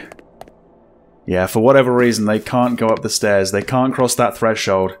boy. Yeah, for whatever reason, they can't go up the stairs. They can't cross that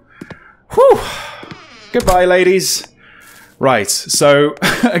threshold. Whew. Goodbye, ladies. Right, so,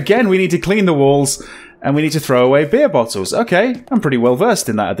 again, we need to clean the walls, and we need to throw away beer bottles. Okay, I'm pretty well versed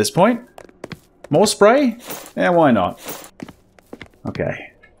in that at this point. More spray? Yeah, why not?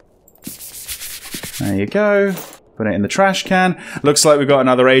 Okay. There you go. Put it in the trash can. Looks like we've got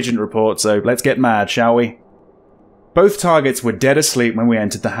another agent report, so let's get mad, shall we? Both targets were dead asleep when we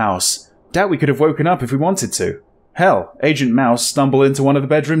entered the house. Doubt we could have woken up if we wanted to. Hell, Agent Mouse stumbled into one of the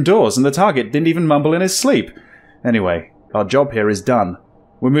bedroom doors, and the target didn't even mumble in his sleep. Anyway, our job here is done.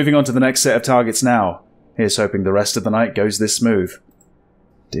 We're moving on to the next set of targets now. Here's hoping the rest of the night goes this smooth.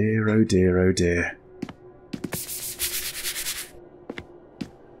 Dear, oh dear, oh dear.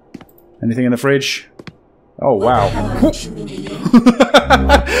 Anything in the fridge? Oh, wow.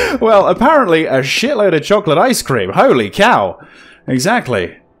 Well, apparently a shitload of chocolate ice cream. Holy cow.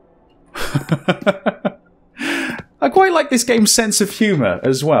 Exactly. I quite like this game's sense of humour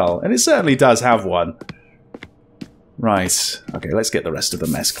as well, and it certainly does have one. Right. Okay, let's get the rest of the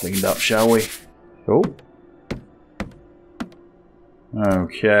mess cleaned up, shall we? Oh.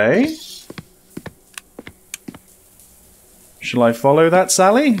 Okay. Shall I follow that,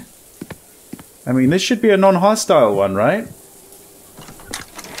 Sally? I mean, this should be a non-hostile one, right?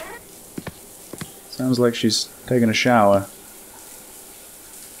 Sounds like she's taking a shower.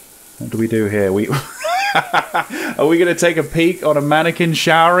 What do we do here? We are we going to take a peek on a mannequin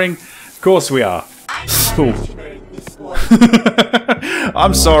showering? Of course we are.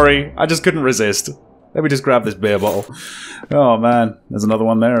 I'm sorry. I just couldn't resist. Let me just grab this beer bottle. Oh man, there's another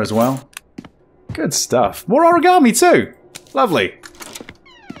one there as well. Good stuff. More origami too. Lovely.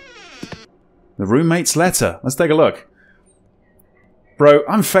 The roommate's letter. Let's take a look. Bro,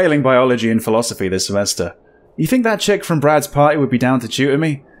 I'm failing biology and philosophy this semester. You think that chick from Brad's party would be down to tutor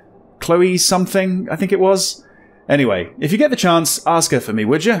me? Chloe something, I think it was? Anyway, if you get the chance, ask her for me,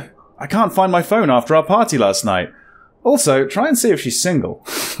 would you? I can't find my phone after our party last night. Also, try and see if she's single.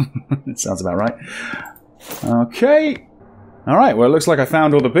 That sounds about right. Okay. Alright, well it looks like I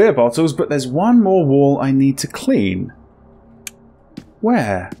found all the beer bottles, but there's one more wall I need to clean.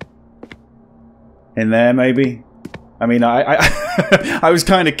 Where? In there, maybe? I mean, I was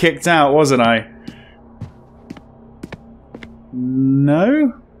kind of kicked out, wasn't I?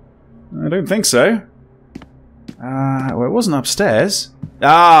 No? I don't think so. Well, it wasn't upstairs.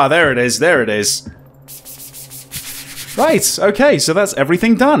 Ah, there it is, there it is. Right, okay, so that's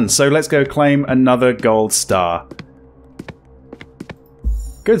everything done. So let's go claim another gold star.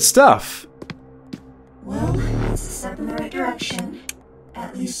 Good stuff. Well, it's a step in the right direction.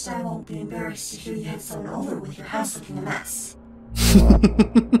 At least I won't be embarrassed to hear you had someone over with your house looking a mess.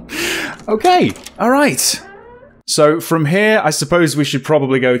 Okay, alright. So from here, I suppose we should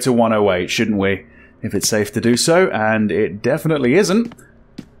probably go to 108, shouldn't we? If it's safe to do so, and it definitely isn't.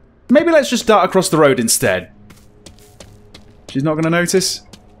 Maybe let's just dart across the road instead. She's not going to notice?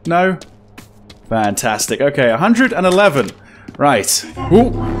 No? Fantastic. Okay, 111. Right.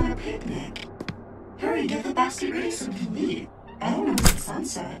 Ooh. On a picnic. Hurry, get the bastard ready so we can leave. I don't know it's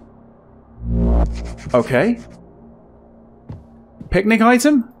sunset. Okay. Picnic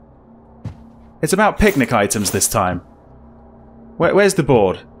item? It's about picnic items this time. Where's the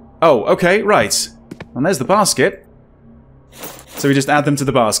board? Oh, okay, right. And there's the basket. So we just add them to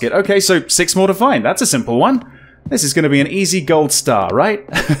the basket. Okay, so 6 more to find. That's a simple one. This is going to be an easy gold star, right?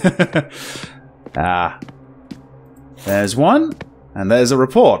 Ah. There's one, and there's a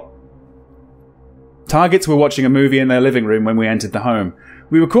report. Targets were watching a movie in their living room when we entered the home.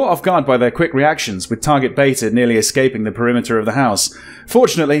 We were caught off guard by their quick reactions, with Target Beta nearly escaping the perimeter of the house.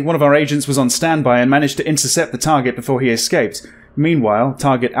 Fortunately, one of our agents was on standby and managed to intercept the target before he escaped. Meanwhile,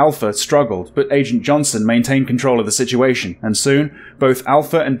 Target Alpha struggled, but Agent Johnson maintained control of the situation, and soon, both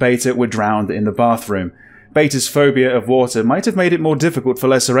Alpha and Beta were drowned in the bathroom. Beta's phobia of water might have made it more difficult for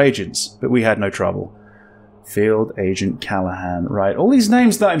lesser agents, but we had no trouble. Field Agent Callahan. Right, all these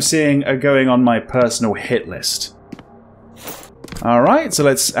names that I'm seeing are going on my personal hit list. Alright, so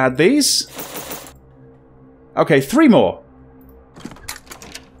let's add these. Okay, 3 more.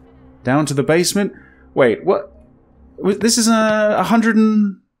 Down to the basement. Wait, what? This is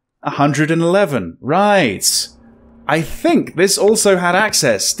 111. Right. I think this also had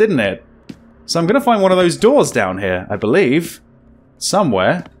access, didn't it? So I'm going to find one of those doors down here, I believe.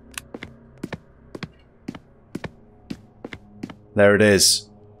 Somewhere. There it is.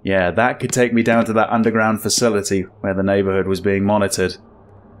 Yeah, that could take me down to that underground facility where the neighborhood was being monitored.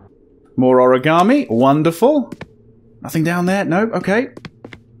 More origami. Wonderful. Nothing down there? No? Okay.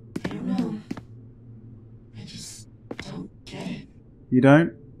 I don't know. I just don't get it. You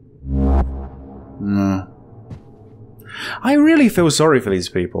don't? No. I really feel sorry for these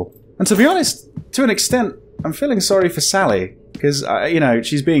people. And to be honest, to an extent, I'm feeling sorry for Sally. Because, you know,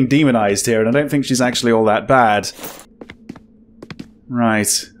 she's being demonized here and I don't think she's actually all that bad.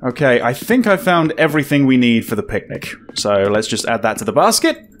 Right. Okay, I think I found everything we need for the picnic. So let's just add that to the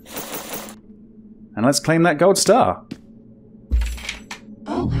basket. And let's claim that gold star.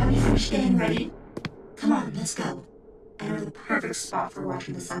 Oh, have you finished getting ready? Come on, let's go. I know the perfect spot for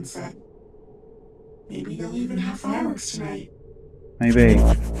watching the sunset. Maybe they'll even have fireworks tonight. Maybe.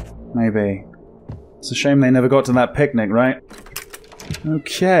 Maybe. It's a shame they never got to that picnic, right?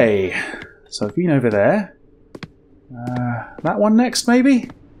 Okay. So I've been over there. That one next, maybe?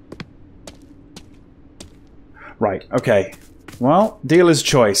 Right, okay. Well, dealer's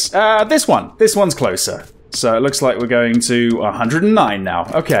choice. This one. This one's closer. So it looks like we're going to 109 now.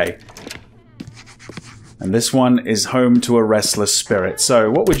 Okay. And this one is home to a restless spirit.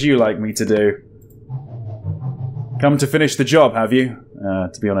 So what would you like me to do? Come to finish the job, have you?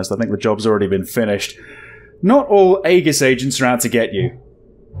 To be honest, I think the job's already been finished. Not all Aegis agents are out to get you.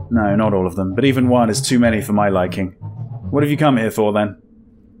 No, not all of them, but even one is too many for my liking. What have you come here for, then?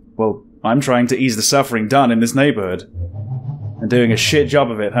 Well, I'm trying to ease the suffering done in this neighborhood. And doing a shit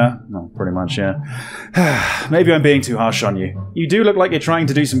job of it, huh? Well, pretty much, yeah. Maybe I'm being too harsh on you. You do look like you're trying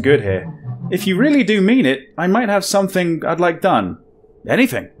to do some good here. If you really do mean it, I might have something I'd like done.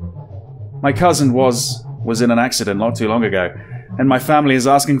 Anything. My cousin was in an accident not too long ago, and my family is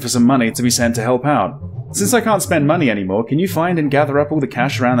asking for some money to be sent to help out. Since I can't spend money anymore, can you find and gather up all the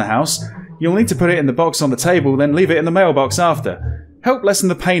cash around the house? You'll need to put it in the box on the table, then leave it in the mailbox after. Help lessen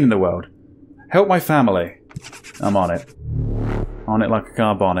the pain in the world. Help my family. I'm on it. On it like a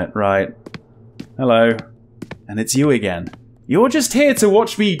car bonnet, right. Hello. And it's you again. You're just here to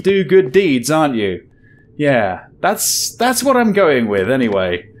watch me do good deeds, aren't you? Yeah, that's what I'm going with,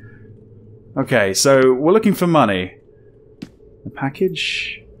 anyway. Okay, so we're looking for money. The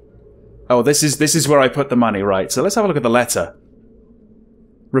package? Oh, this is where I put the money, right. So let's have a look at the letter.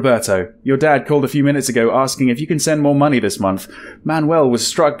 Roberto, your dad called a few minutes ago asking if you can send more money this month. Manuel was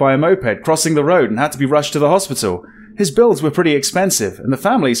struck by a moped crossing the road and had to be rushed to the hospital. His bills were pretty expensive, and the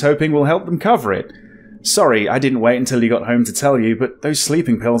family's hoping we'll help them cover it. Sorry, I didn't wait until you got home to tell you, but those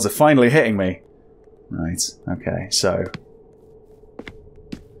sleeping pills are finally hitting me. Right, okay, so...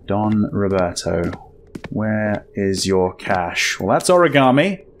 Don Roberto, where is your cash? Well, that's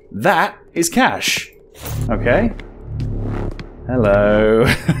origami. That is cash. Okay. Hello.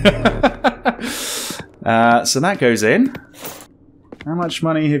 So that goes in. How much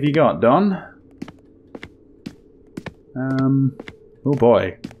money have you got, Don? Oh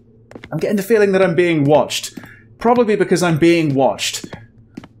boy. I'm getting the feeling that I'm being watched. Probably because I'm being watched.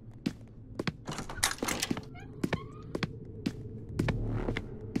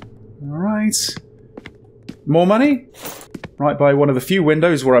 Alright. More money? Right by one of the few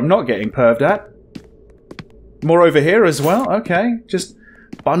windows where I'm not getting perved at. More over here as well? Okay. Just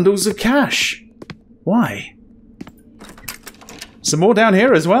bundles of cash. Why? Some more down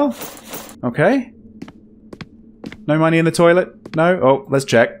here as well? Okay. No money in the toilet? No? Oh, let's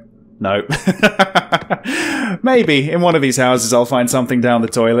check. No. Maybe in one of these houses I'll find something down the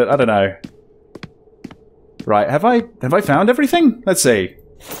toilet. I don't know. Right, have I found everything? Let's see.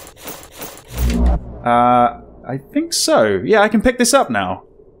 I think so. Yeah, I can pick this up now.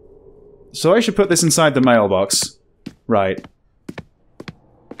 So I should put this inside the mailbox. Right.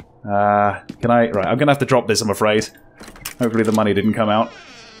 Can I... Right, I'm gonna have to drop this, I'm afraid. Hopefully the money didn't come out.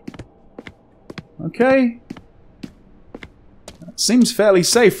 Okay. That seems fairly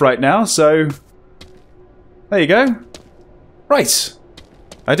safe right now, so... There you go. Right.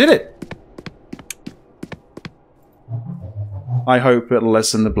 I did it. I hope it'll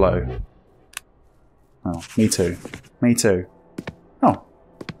lessen the blow. Oh, me too. Me too. Oh.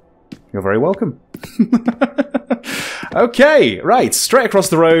 You're very welcome. Okay, right. Straight across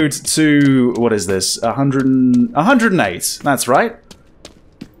the road to... What is this? 108. That's right.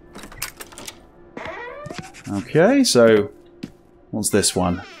 Okay, so... What's this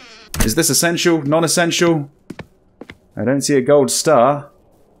one? Is this essential? Non-essential? I don't see a gold star.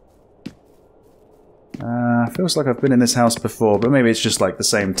 Feels like I've been in this house before, but maybe it's just like the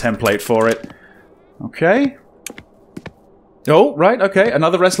same template for it. Okay. Oh, right, okay.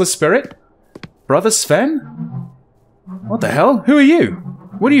 Another restless spirit. Brother Sven? What the hell? Who are you?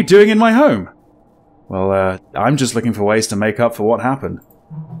 What are you doing in my home? Well, I'm just looking for ways to make up for what happened.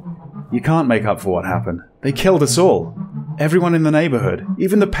 You can't make up for what happened. They killed us all. Everyone in the neighborhood.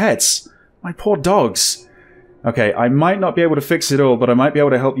 Even the pets. My poor dogs. Okay, I might not be able to fix it all, but I might be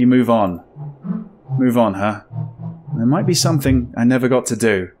able to help you move on. Move on, huh? There might be something I never got to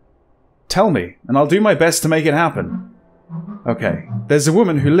do. Tell me, and I'll do my best to make it happen. Okay, there's a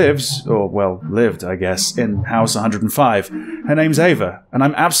woman who lives, or well, lived, I guess, in house 105. Her name's Ava, and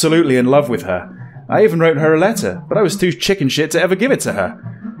I'm absolutely in love with her. I even wrote her a letter, but I was too chicken shit to ever give it to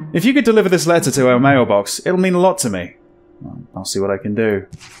her. If you could deliver this letter to our mailbox, it'll mean a lot to me. I'll see what I can do.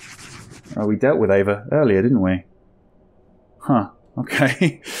 Oh, we dealt with Ava earlier, didn't we? Huh,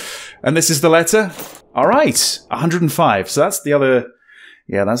 okay. And this is the letter? Alright, 105. So that's the other...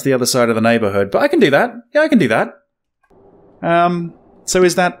 Yeah, that's the other side of the neighborhood. But I can do that. Yeah, I can do that. So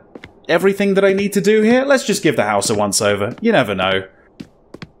is that everything that I need to do here? Let's just give the house a once-over. You never know.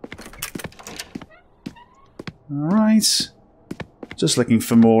 Alright. Just looking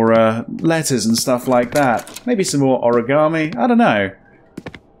for more, letters and stuff like that. Maybe some more origami. I don't know.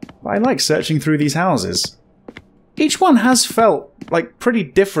 But I like searching through these houses. Each one has felt, like, pretty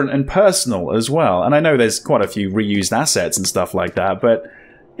different and personal as well. And I know there's quite a few reused assets and stuff like that, but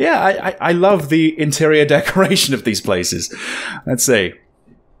yeah, I love the interior decoration of these places. Let's see.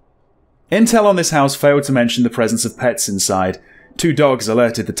 Intel on this house failed to mention the presence of pets inside. 2 dogs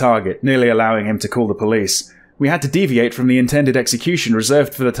alerted the target, nearly allowing him to call the police. We had to deviate from the intended execution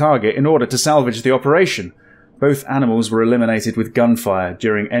reserved for the target in order to salvage the operation. Both animals were eliminated with gunfire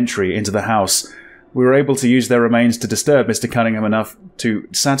during entry into the house. We were able to use their remains to disturb Mr. Cunningham enough to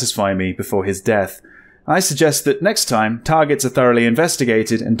satisfy me before his death. I suggest that next time, targets are thoroughly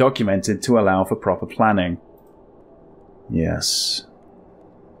investigated and documented to allow for proper planning. Yes.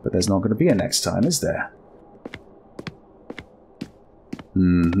 But there's not going to be a next time, is there?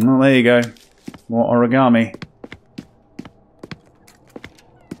 Well, there you go. More origami.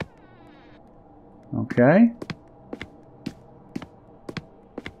 Okay.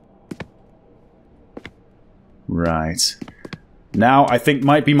 Right. Now, I think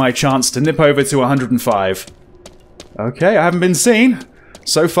might be my chance to nip over to 105. Okay, I haven't been seen.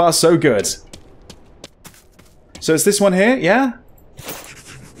 So far, so good. So it's this one here, yeah?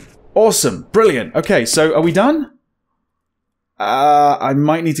 Awesome. Brilliant. Okay, so are we done? I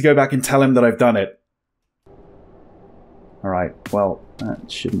might need to go back and tell him that I've done it. Alright, well,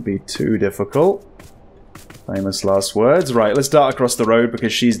 that shouldn't be too difficult. Famous last words. Right, let's dart across the road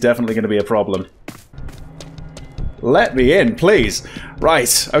because she's definitely going to be a problem. Let me in, please.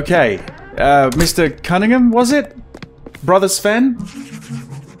 Right, okay. Mr. Cunningham, was it? Brother Sven?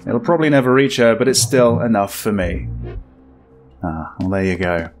 It'll probably never reach her, but it's still enough for me. Ah, well, there you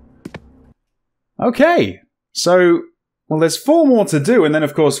go. Okay, so, well, there's 4 more to do, and then,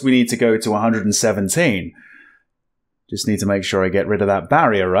 of course, we need to go to 117. Just need to make sure I get rid of that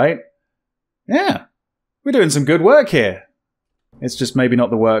barrier, right? Yeah, we're doing some good work here. It's just maybe not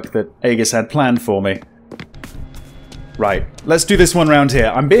the work that Aegis had planned for me. Right, let's do this one round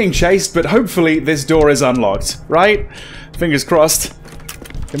here. I'm being chased, but hopefully this door is unlocked, right? Fingers crossed.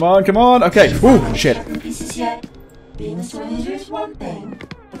 Come on, come on. Okay. Ooh, shit. Being a stranger is one thing,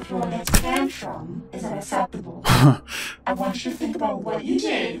 but throwing a tantrum is unacceptable. I want you to think about what you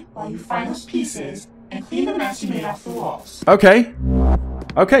did while you find those pieces and clean the mess you made off the walls. Okay.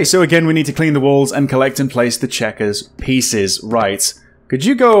 Okay, so again we need to clean the walls and collect and place the checkers pieces. Right. Could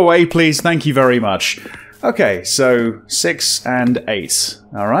you go away, please? Thank you very much. Okay, so 6 and 8.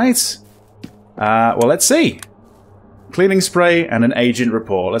 Alright. Well, let's see. Cleaning spray and an agent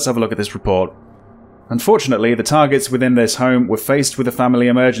report. Let's have a look at this report. Unfortunately, the targets within this home were faced with a family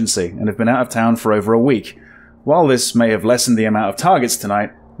emergency and have been out of town for over a week. While this may have lessened the amount of targets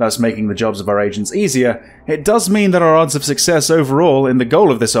tonight, thus making the jobs of our agents easier, it does mean that our odds of success overall in the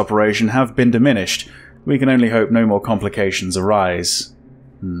goal of this operation have been diminished. We can only hope no more complications arise.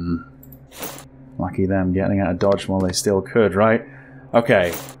 Lucky them getting out of dodge while they still could, right?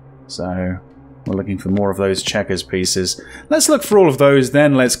 Okay, so we're looking for more of those checkers pieces. Let's look for all of those,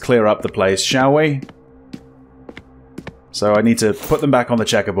 then let's clear up the place, shall we? So I need to put them back on the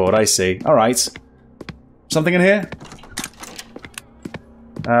checkerboard, I see. Alright. Something in here?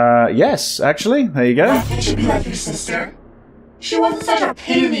 Yes, actually. There you go. Nothing should be like your sister. She wasn't such a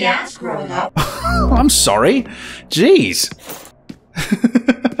pain in the ass growing up. I'm sorry. Jeez.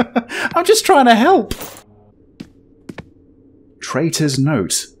 I'm just trying to help. Traitor's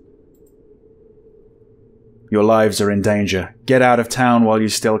note. Your lives are in danger. Get out of town while you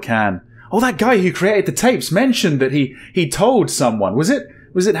still can. Oh, that guy who created the tapes mentioned that he told someone. Was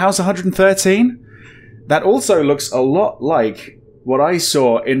it House 113? That also looks a lot like what I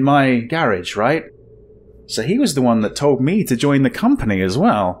saw in my garage, right? So he was the one that told me to join the company as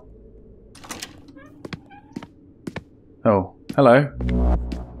well. Oh, hello.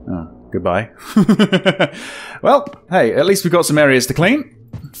 Oh, goodbye. Well, hey, at least we've got some areas to clean.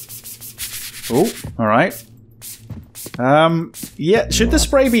 Oh, alright. Yeah, should the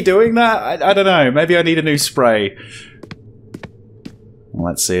spray be doing that? I don't know. Maybe I need a new spray.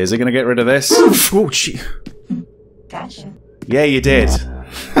 Let's see, is it going to get rid of this? Oh, gee. Gotcha. Yeah, you did.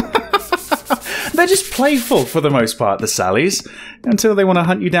 They're just playful for the most part, the Sallys, until they want to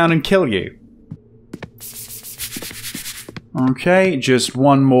hunt you down and kill you. Okay, just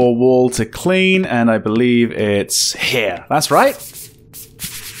one more wall to clean, and I believe it's here. That's right.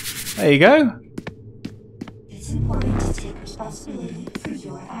 There you go. It's important to take responsibility for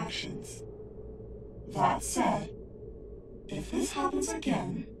your actions. That said, if this happens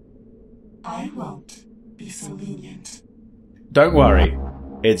again, I won't be so lenient. Don't worry.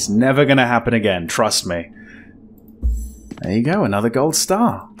 It's never going to happen again, trust me. There you go, another gold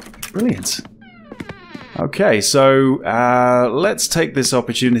star. Brilliant. Okay, so let's take this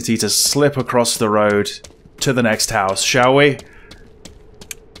opportunity to slip across the road to the next house, shall we?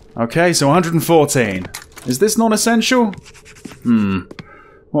 Okay, so 114. Is this non-essential?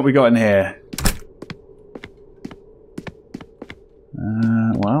 What we got in here?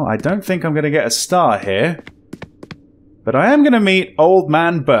 Well, I don't think I'm going to get a star here. But I am going to meet Old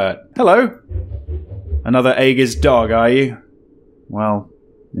Man Bert. Hello. Another Aegis dog, are you? Well,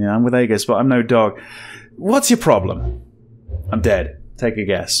 yeah, I'm with Aegis, but I'm no dog. What's your problem? I'm dead. Take a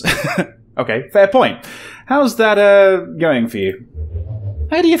guess. Okay, fair point. How's that, going for you?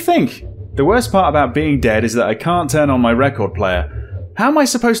 How do you think? The worst part about being dead is that I can't turn on my record player. How am I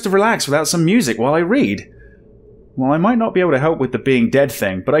supposed to relax without some music while I read? Well, I might not be able to help with the being dead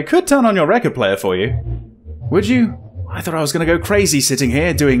thing, but I could turn on your record player for you. Would you? I thought I was going to go crazy sitting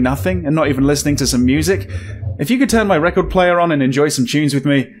here doing nothing and not even listening to some music. If you could turn my record player on and enjoy some tunes with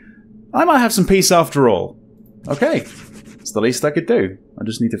me, I might have some peace after all. Okay, it's the least I could do. I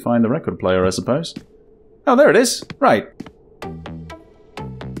just need to find the record player, I suppose. Oh, there it is. Right.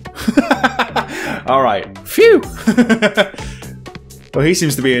 Alright. Phew! Well, he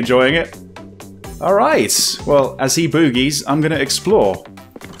seems to be enjoying it. Alright. Well, as he boogies, I'm going to explore.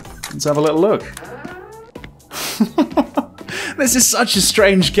 Let's have a little look. This is such a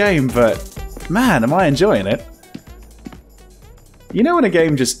strange game, but man, am I enjoying it. You know when a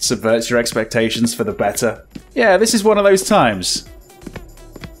game just subverts your expectations for the better? Yeah, this is one of those times.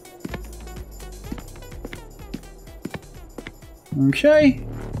 Okay.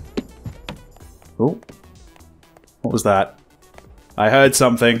 Oh. What was that? I heard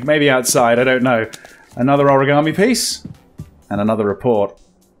something. Maybe outside, I don't know. Another origami piece? And another report.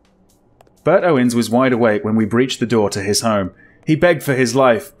 Bert Owens was wide awake when we breached the door to his home. He begged for his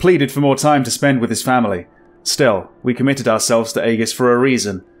life, pleaded for more time to spend with his family. Still, we committed ourselves to Aegis for a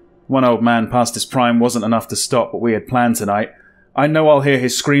reason. One old man past his prime wasn't enough to stop what we had planned tonight. I know I'll hear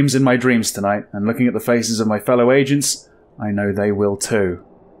his screams in my dreams tonight, and looking at the faces of my fellow agents, I know they will too.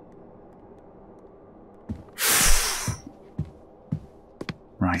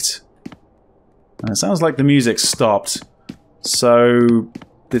 Right. It sounds like the music stopped. So,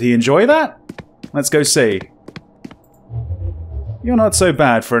 did he enjoy that? Let's go see. You're not so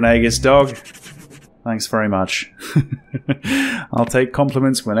bad for an Aegis dog. Thanks very much. I'll take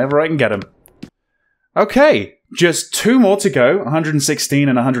compliments whenever I can get them. Okay, just 2 more to go, 116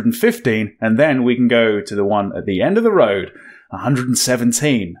 and 115, and then we can go to the one at the end of the road,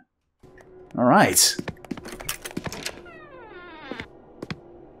 117. Alright.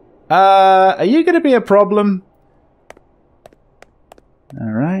 Are you going to be a problem?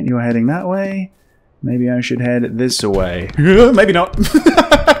 Alright, you're heading that way. Maybe I should head this way. Maybe not.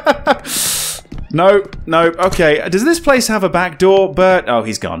 No, okay. Does this place have a back door, Bert? Oh,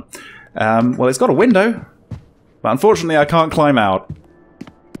 he's gone. Well, it's got a window. But unfortunately, I can't climb out.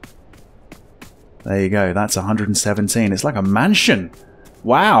 There you go, that's 117. It's like a mansion.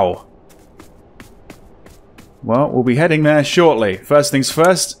 Wow. Well, we'll be heading there shortly. First things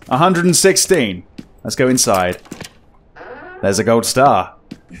first, 116. Let's go inside. There's a gold star.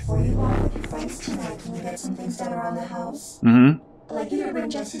 Before you go out with your friends tonight, can you get some things done around the house? Mm-hmm. Like you to bring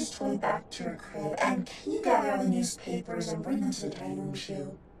Jesse's toy back to her crib, and can you gather all the newspapers and bring them to the dining room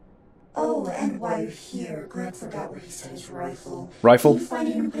too? Oh, and while you're here, Greg forgot where he set his rifle. Rifle? Can you find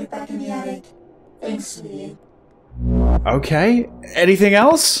it and put it back in the attic? Thanks, sweetie. Okay. Anything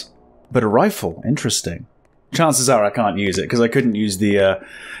else? But a rifle. Interesting. Chances are I can't use it, because I couldn't use the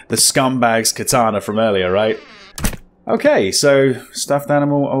scumbag's katana from earlier, right? Okay, so stuffed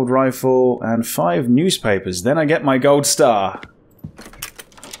animal, old rifle, and 5 newspapers. Then I get my gold star.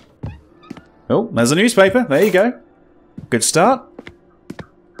 Oh, there's a newspaper. There you go. Good start.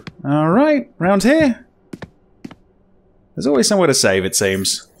 Alright, round here. There's always somewhere to save, it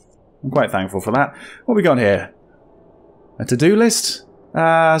seems. I'm quite thankful for that. What we got here? A to-do list?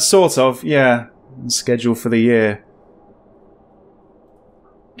 Sort of, yeah. Schedule for the year.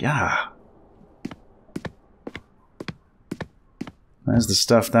 Yeah. There's the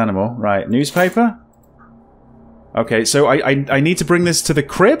stuffed animal. Right, newspaper? Okay, so I need to bring this to the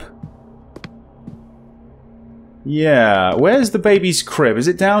crib? Yeah, where's the baby's crib? Is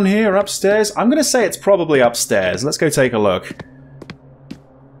it down here or upstairs? I'm gonna say it's probably upstairs. Let's go take a look.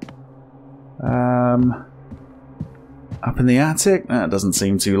 Up in the attic? That doesn't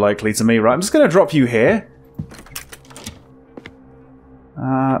seem too likely to me, right? I'm just gonna drop you here.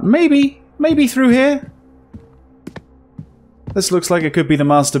 Maybe through here? This looks like it could be the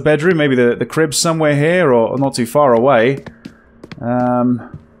master bedroom. Maybe the crib's somewhere here or not too far away. Oh,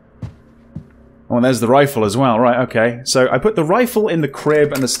 and there's the rifle as well. Right, okay. So I put the rifle in the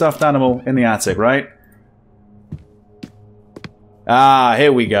crib and the stuffed animal in the attic, right? Ah,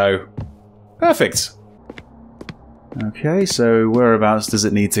 here we go. Perfect. Okay, so whereabouts does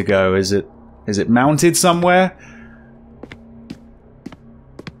it need to go? Is it mounted somewhere?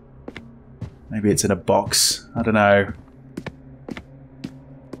 Maybe it's in a box. I don't know.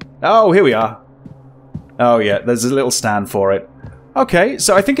 Oh, here we are. Oh yeah, there's a little stand for it. Okay,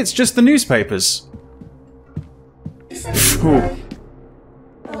 so I think it's just the newspapers. Is that you?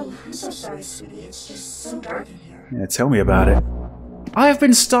 Oh, I'm so sorry, sweetie. It's just so dark in here. Yeah, tell me about it. I have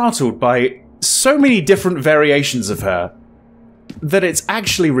been startled by so many different variations of her that it's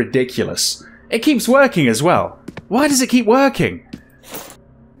actually ridiculous. It keeps working as well. Why does it keep working?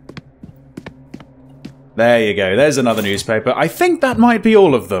 There you go, there's another newspaper. I think that might be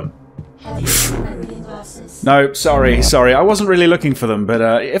all of them. Have you seen my reading glasses? No, sorry, I wasn't really looking for them,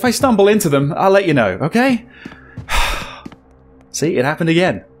 but if I stumble into them, I'll let you know, okay? See, it happened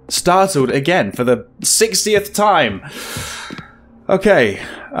again. Startled again for the 60th time. Okay,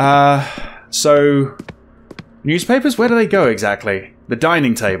 so... newspapers? Where do they go exactly? The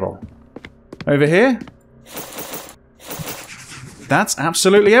dining table. Over here? That's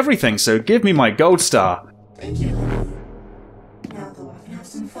absolutely everything, so give me my gold star. Thank you. Now go off and have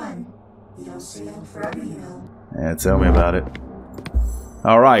some fun. You don't stay home forever, you know. Yeah, tell me about it.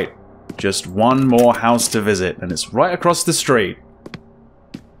 Alright, just one more house to visit, and it's right across the street.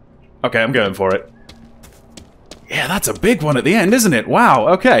 Okay, I'm going for it. Yeah, that's a big one at the end, isn't it? Wow,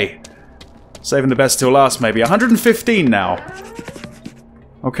 okay. Saving the best till last, maybe. 115 now.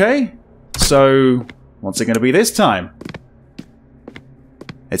 Okay, so what's it going to be this time?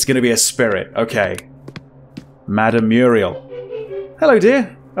 It's going to be a spirit, okay. Madam Muriel. Hello,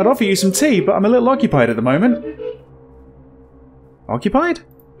 dear. I'd offer you some tea, but I'm a little occupied at the moment. Occupied?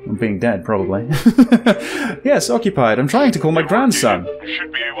 I'm being dead, probably. Yes, occupied. I'm trying to call my grandson. You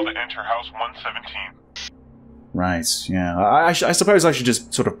should be able to enter house 117. Right, yeah. I suppose I should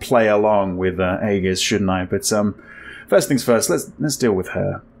just sort of play along with Aegis, shouldn't I? But, first things first, let's deal with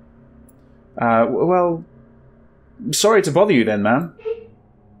her. Well, sorry to bother you then, ma'am.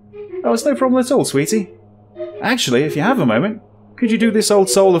 Oh, it's no problem at all, sweetie. Actually, if you have a moment, could you do this old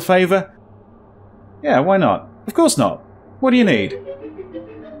soul a favour? Yeah, why not? Of course not. What do you need?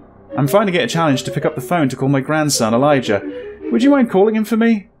 I'm finding it a challenge to pick up the phone to call my grandson, Elijah. Would you mind calling him for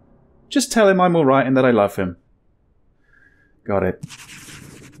me? Just tell him I'm alright and that I love him. Got it.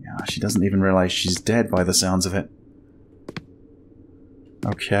 Yeah, she doesn't even realise she's dead by the sounds of it.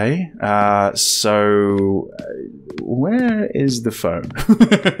 Okay, so... where is the phone?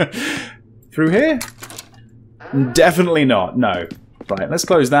 Through here? Definitely not, no. Right, let's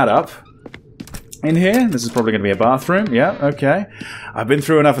close that up. In here, this is probably going to be a bathroom. Yeah, okay. I've been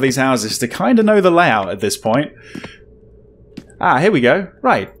through enough of these houses to kind of know the layout at this point. Ah, here we go.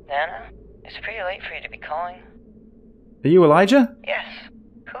 Right. Nana, it's pretty late for you to be calling. Are you Elijah? Yes.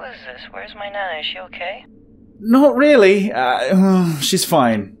 Who is this? Where's my Nana? Is she okay? Not really. She's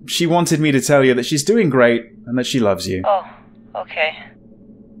fine. She wanted me to tell you that she's doing great and that she loves you. Oh, okay.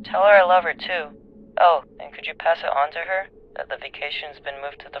 Tell her I love her too. Oh, and could you pass it on to her? That the vacation's been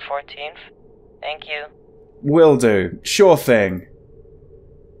moved to the 14th? Thank you. Will do. Sure thing.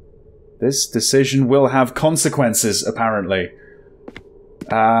 This decision will have consequences, apparently.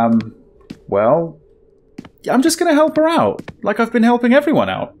 well, I'm just gonna help her out, like I've been helping everyone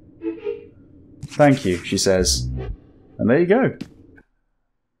out. Thank you, she says. And there you go.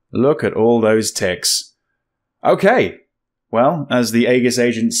 Look at all those ticks. Okay. Well, as the Aegis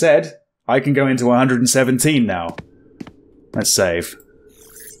agent said, I can go into 117 now. Let's save.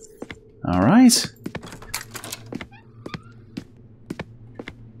 Alright.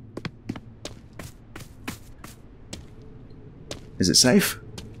 Is it safe?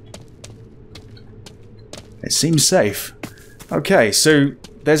 It seems safe. Okay, so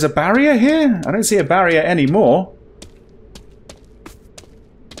there's a barrier here? I don't see a barrier anymore.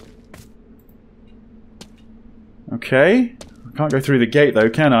 Okay. I can't go through the gate though,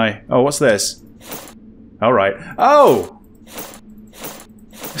 can I? Oh, what's this? Alright. Oh!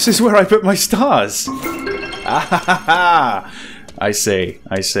 This is where I put my stars! Ah ha ha ha! I see,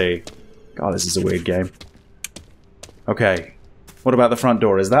 I see. God, this is a weird game. Okay. What about the front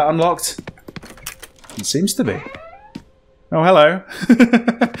door? Is that unlocked? It seems to be. Oh, hello.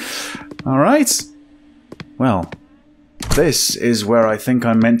 Alright. Well, this is where I think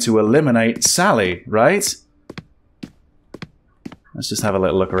I'm meant to eliminate Sally, right? Let's just have a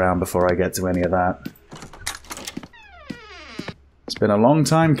little look around before I get to any of that. It's been a long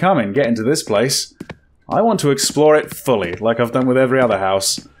time coming, getting to this place. I want to explore it fully, like I've done with every other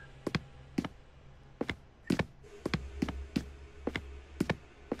house.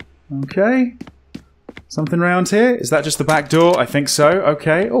 Okay. Something around here? Is that just the back door? I think so.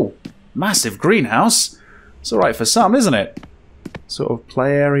 Okay. Oh, massive greenhouse. It's alright for some, isn't it? Sort of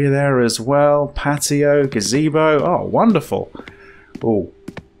play area there as well. Patio, gazebo. Oh, wonderful. Oh.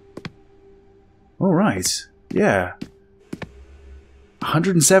 Alright. Yeah.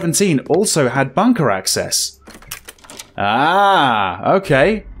 117 also had bunker access. Ah,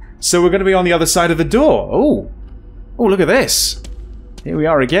 okay. So we're going to be on the other side of the door. Oh. Oh, look at this. Here we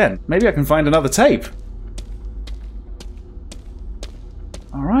are again. Maybe I can find another tape.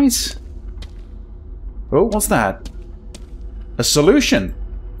 Alright. Oh, what's that? A solution.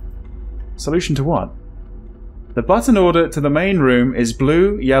 Solution to what? The button order to the main room is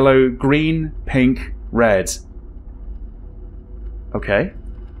blue, yellow, green, pink, red. Okay.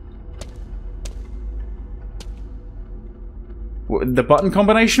 The button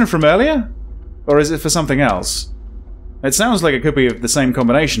combination from earlier? Or is it for something else? It sounds like it could be the same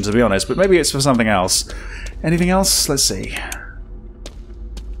combination, to be honest, but maybe it's for something else. Anything else? Let's see.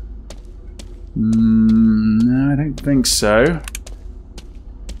 No, I don't think so.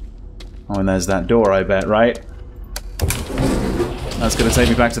 Oh, and there's that door, I bet, right? That's going to take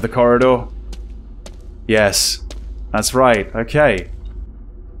me back to the corridor. Yes, that's right, okay.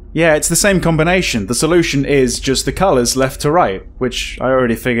 Yeah, it's the same combination. The solution is just the colours left to right, which I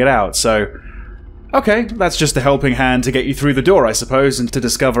already figured out, so... Okay, that's just a helping hand to get you through the door, I suppose, and to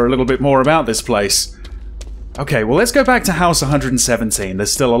discover a little bit more about this place. Okay, well, let's go back to House 117.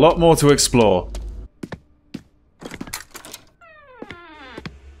 There's still a lot more to explore.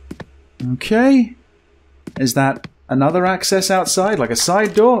 Okay. Is that another access outside? Like a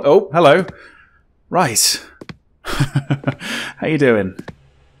side door? Oh, hello. Right. How you doing?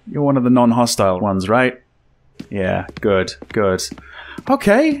 You're one of the non-hostile ones, right? Yeah, good, good.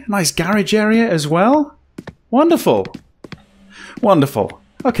 Okay, nice garage area as well. Wonderful. Wonderful.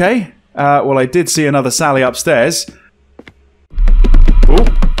 Okay. Well, I did see another Sally upstairs. Ooh.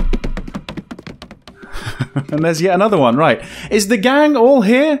 And there's yet another one, right. Is the gang all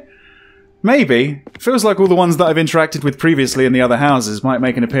here? Maybe. Feels like all the ones that I've interacted with previously in the other houses might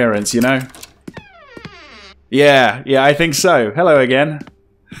make an appearance, you know? Yeah, I think so. Hello again.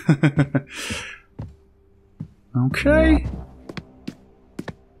 Okay.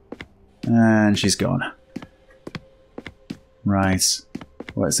 And she's gone. Right.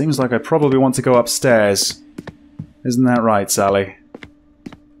 Well, it seems like I probably want to go upstairs. Isn't that right, Sally?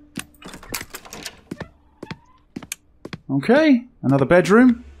 Okay, another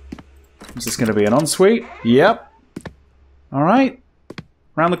bedroom. Is this going to be an ensuite? Yep. Alright.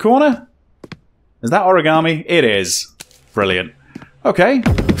 Round the corner? Is that origami? It is. Brilliant. Okay.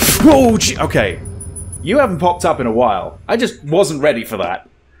 Oh, okay. You haven't popped up in a while. I just wasn't ready for that.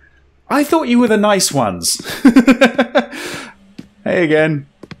 I thought you were the nice ones. Hey again.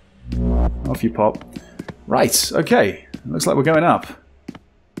 Off you pop. Right, okay. Looks like we're going up.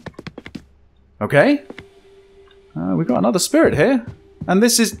 Okay. We've got another spirit here. And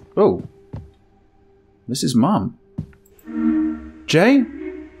this is... Oh. This is Mum. Jay?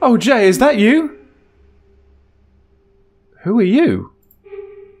 Oh, Jay, is that you? Who are you?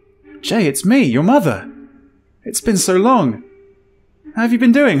 Jay, it's me, your mother. It's been so long. How have you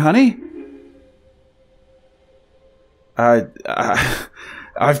been doing, honey? I've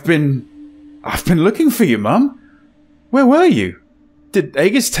been I've been looking for you, Mum. Where were you? Did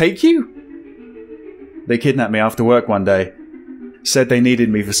Aegis take you? They kidnapped me after work one day. Said they needed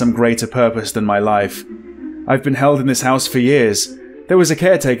me for some greater purpose than my life. I've been held in this house for years. There was a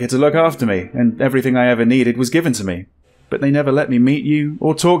caretaker to look after me, and everything I ever needed was given to me. But they never let me meet you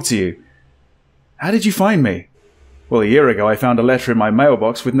or talk to you. How did you find me? Well, a year ago I found a letter in my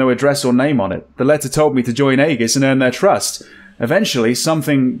mailbox with no address or name on it. The letter told me to join Aegis and earn their trust. Eventually,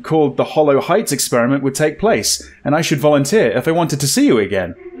 something called the Hollow Heights experiment would take place, and I should volunteer if I wanted to see you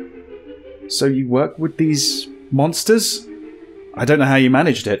again. So you work with these monsters? I don't know how you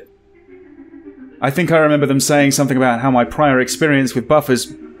managed it. I think I remember them saying something about how my prior experience with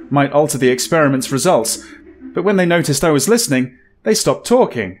buffers might alter the experiment's results, but when they noticed I was listening, they stopped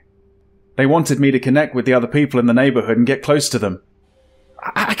talking. They wanted me to connect with the other people in the neighborhood and get close to them.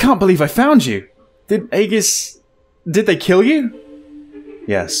 I can't believe I found you! Did they kill you?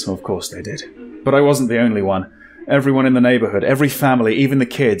 Yes, of course they did. But I wasn't the only one. Everyone in the neighborhood, every family, even the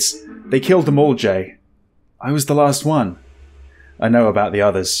kids. They killed them all, Jay. I was the last one. I know about the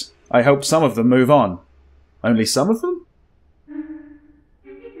others. I hope some of them move on. Only some of them?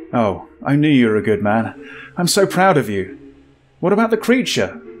 Oh, I knew you were a good man. I'm so proud of you. What about the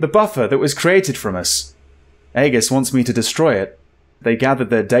creature, the buffer that was created from us? Aegis wants me to destroy it. They gathered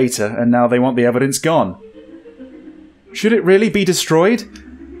their data, and now they want the evidence gone. Should it really be destroyed?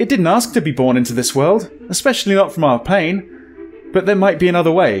 It didn't ask to be born into this world, especially not from our pain. But there might be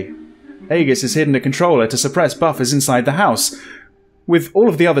another way. Aegis has hidden a controller to suppress buffers inside the house. With all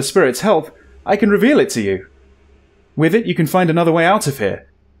of the other spirits' help, I can reveal it to you. With it, you can find another way out of here.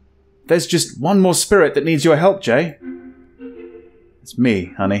 There's just one more spirit that needs your help, Jay. It's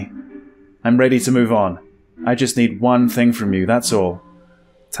me, honey. I'm ready to move on. I just need one thing from you, that's all.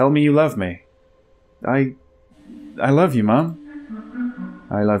 Tell me you love me. I love you, Mum.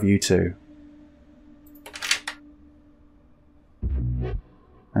 I love you too.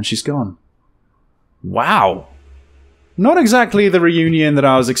 And she's gone. Wow! Not exactly the reunion that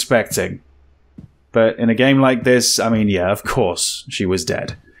I was expecting. But in a game like this, I mean, yeah, of course, she was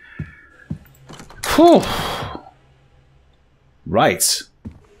dead. Whew. Right.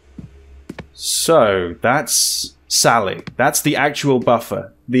 So, that's Sally. That's the actual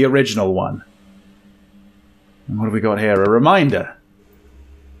buffer. The original one. And what have we got here? A reminder.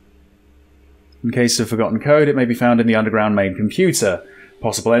 In case of forgotten code, it may be found in the underground main computer.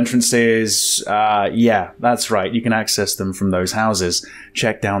 Possible entrances, yeah, that's right, you can access them from those houses.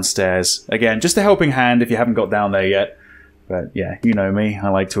 Check downstairs. Again, just a helping hand if you haven't got down there yet. But yeah, you know me, I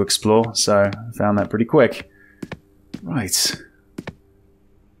like to explore, so I found that pretty quick. Right.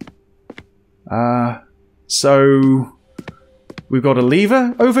 So we've got a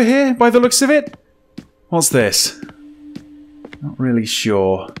lever over here, by the looks of it? What's this? Not really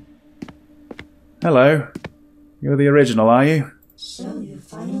sure. Hello. You're the original, are you? So you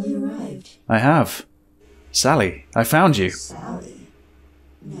finally arrived. I have. Sally, I found you. Sally?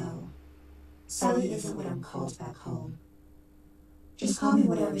 No. Sally isn't what I'm called back home. Just call me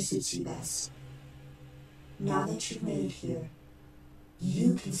whatever suits you best. Now that you've made it here,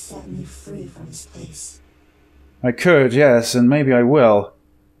 you can set me free from this place. I could, yes, and maybe I will.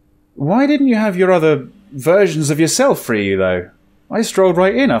 Why didn't you have your other versions of yourself free you, though? I strolled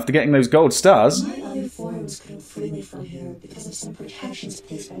right in after getting those gold stars. My other forms couldn't free me from here because of some protections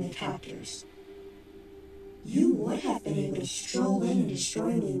placed by my captors. You would have been able to stroll in and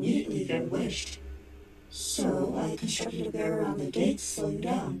destroy me immediately if you had wished. So I constructed a barrier around the gate to slow you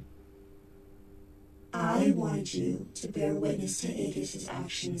down. I wanted you to bear witness to Aegis'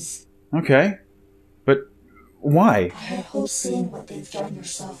 actions. Okay. But why? I had hoped seeing what they've done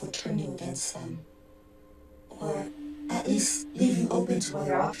yourself would turn you against them. Or at least leave you open to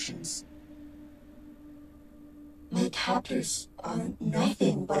other options. My captors are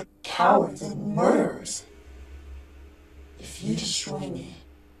nothing but cowards and murderers. If you destroy me,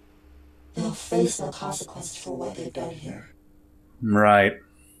 they'll face the consequences for what they've done here. Right.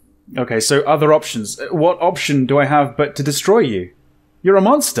 Okay, so other options. What option do I have but to destroy you? You're a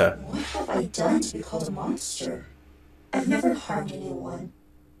monster. What have I done to be called a monster? I've never harmed anyone.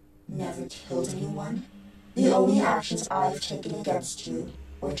 Never killed anyone. The only actions I've taken against you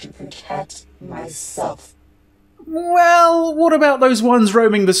were to protect myself. Well, what about those ones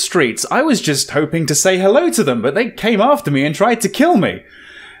roaming the streets? I was just hoping to say hello to them, but they came after me and tried to kill me.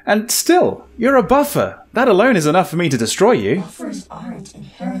 And still, you're a buffer. That alone is enough for me to destroy you. Buffers aren't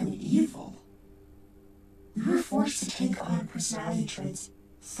inherently evil. We were forced to take on personality traits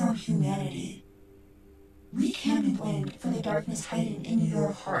from humanity. We can't be blamed for the darkness hiding in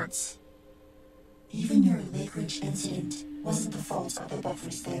your hearts. Even your Lake Ridge incident wasn't the fault of the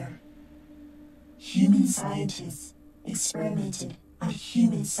buffers there. human scientists experimented on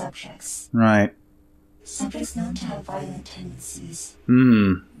human subjects. Right. Subjects known to have violent tendencies.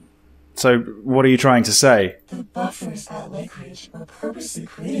 So, what are you trying to say? The buffers at Lake Ridge were purposely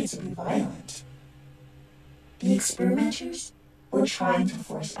created to be violent. The experimenters were trying to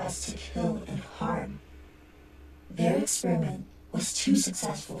force us to kill and harm. Their experiment was too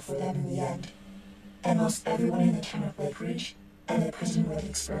successful for them in the end, and most everyone in the town of Lake Ridge and the prison where the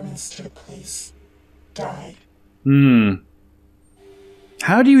experiments took place died.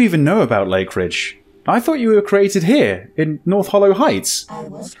 How do you even know about Lake Ridge? I thought you were created here, in North Hollow Heights. I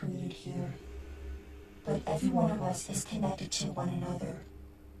was created here, but every one of us is connected to one another.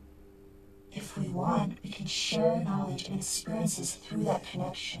 If we want, we can share knowledge and experiences through that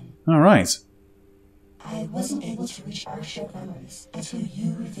connection. Alright. I wasn't able to reach our shared memories until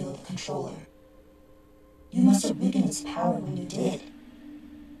you revealed the controller. You must have weakened its power when you did.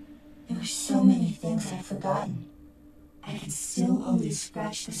 There were so many things I've forgotten. I can still only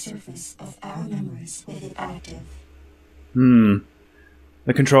scratch the surface of our memories with it active.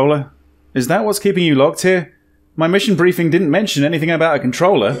 The controller? Is that what's keeping you locked here? My mission briefing didn't mention anything about a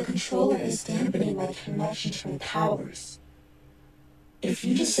controller. The controller is dampening my connection to my powers. If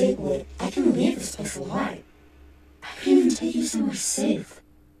you disable it, I can leave this place alive. I can even take you somewhere safe.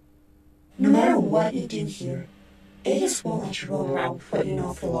 No matter what you do here, Aegis won't let you roam around where you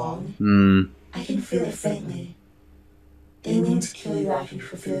know for long. I can feel it faintly. They mean to kill you after you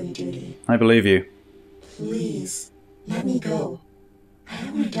fulfill your duty. I believe you. Please, let me go. I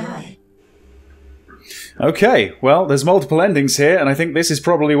don't want to die. Okay, well, there's multiple endings here, and I think this is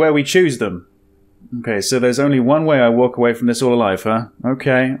probably where we choose them. Okay, so there's only one way I walk away from this all alive, huh?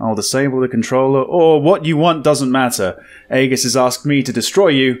 Okay, I'll disable the controller, or what you want doesn't matter. Aegis has asked me to destroy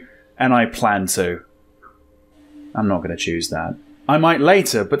you, and I plan to. I'm not going to choose that. I might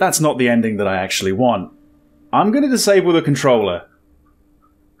later, but that's not the ending that I actually want. I'm going to disable the controller.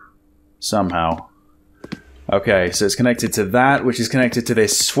 Somehow. Okay, so it's connected to that, which is connected to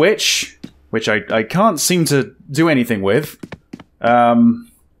this switch, which I can't seem to do anything with.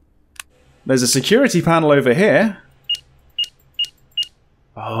 There's a security panel over here.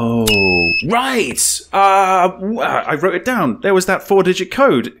 Oh, right! I wrote it down. There was that 4-digit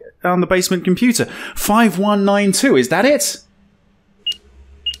code on the basement computer. 5192, is that it?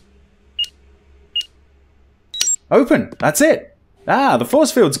 Open, that's it. Ah, the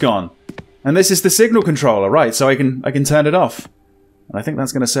force field's gone. And this is the signal controller, right, so I can turn it off. And I think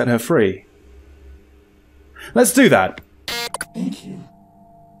that's going to set her free. Let's do that. Thank you.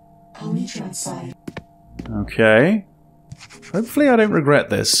 I'll meet you outside. Okay. Hopefully I don't regret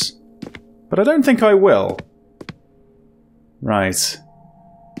this. But I don't think I will. Right.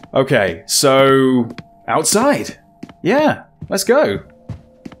 Okay, so... outside. Yeah, let's go.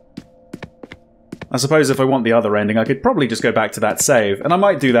 I suppose if I want the other ending, I could probably just go back to that save, and I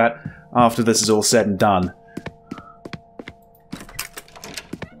might do that after this is all said and done.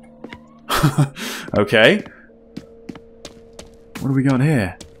 Okay. What do we got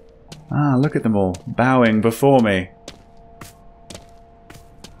here? Ah, look at them all, bowing before me.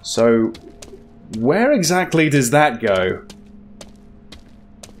 So, where exactly does that go?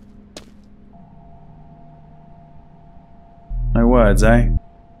 No words, eh?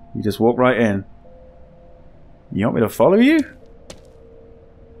 You just walk right in. You want me to follow you?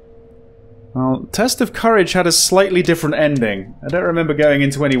 Well, Test of Courage had a slightly different ending. I don't remember going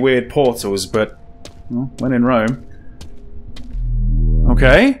into any weird portals, but... well, when in Rome.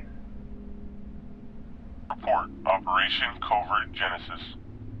 Okay. Report, Operation Covert Genesis.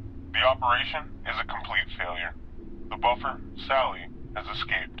 The operation is a complete failure. The buffer, Sally, has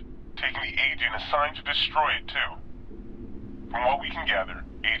escaped, taking the agent assigned to destroy it too. From what we can gather,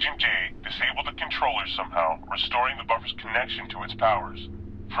 Agent J disabled the controller somehow, restoring the buffer's connection to its powers.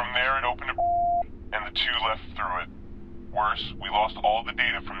 From there it opened a and the two left through it. Worse, we lost all the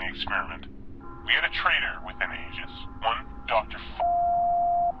data from the experiment. We had a traitor within Aegis, one Dr.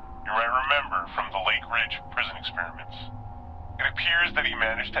 You might remember from the Lake Ridge prison experiments. It appears that he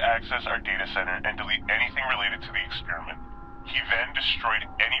managed to access our data center and delete anything related to the experiment. He then destroyed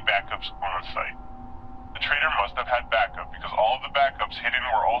any backups on site. The traitor must have had backup because all of the backups hidden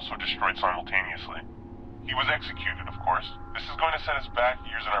were also destroyed simultaneously. He was executed, of course. This is going to set us back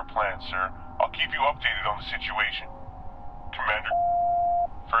years in our plans, sir. I'll keep you updated on the situation. Commander,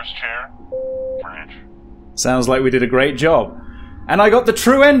 first chair, French. Sounds like we did a great job. And I got the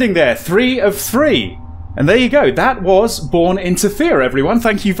true ending there, 3 of 3. And there you go, that was Born Interfere, everyone.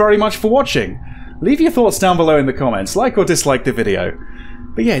 Thank you very much for watching. Leave your thoughts down below in the comments, like or dislike the video.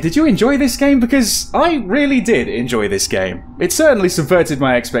 But yeah, did you enjoy this game? Because I really did enjoy this game. It certainly subverted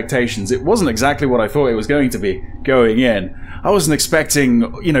my expectations. It wasn't exactly what I thought it was going to be going in. I wasn't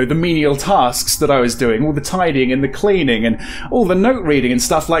expecting, you know, the menial tasks that I was doing, all the tidying and the cleaning and all the note reading and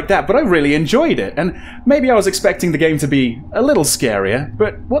stuff like that, but I really enjoyed it. And maybe I was expecting the game to be a little scarier,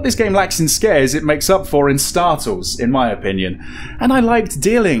 but what this game lacks in scares, it makes up for in startles, in my opinion. And I liked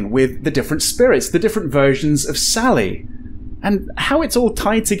dealing with the different spirits, the different versions of Sally. And how it's all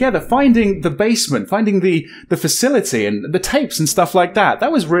tied together, finding the basement, finding the facility and the tapes and stuff like that.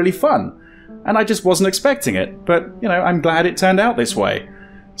 That was really fun. And I just wasn't expecting it. But, you know, I'm glad it turned out this way.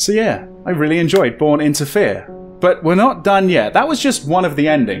 So yeah, I really enjoyed Born into Fear. But we're not done yet. That was just one of the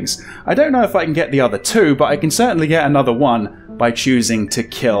endings. I don't know if I can get the other two, but I can certainly get another one by choosing to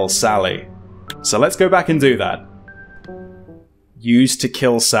kill Sally. So let's go back and do that. Use to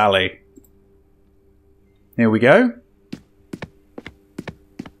kill Sally. Here we go.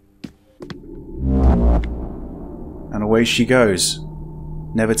 And away she goes,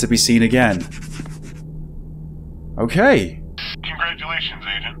 never to be seen again. Okay. Congratulations,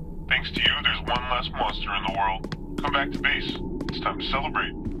 Agent. Thanks to you, there's one less monster in the world. Come back to base. It's time to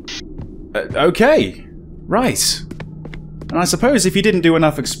celebrate. Okay. Right. And I suppose if you didn't do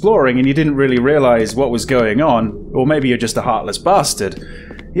enough exploring and you didn't really realize what was going on, or maybe you're just a heartless bastard,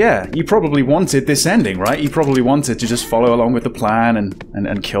 yeah, you probably wanted this ending, right? You probably wanted to just follow along with the plan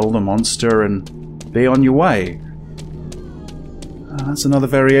and kill the monster and be on your way. That's another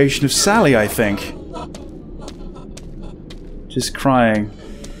variation of Sally, I think. Just crying.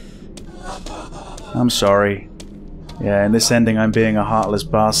 I'm sorry. Yeah, in this ending I'm being a heartless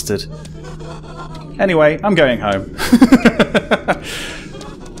bastard. Anyway, I'm going home.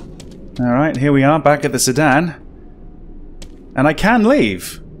 Alright, here we are, back at the sedan. And I can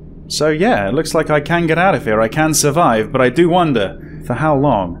leave. So yeah, it looks like I can get out of here, I can survive, but I do wonder, for how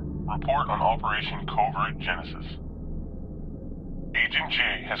long? Report on Operation Covert Genesis. Agent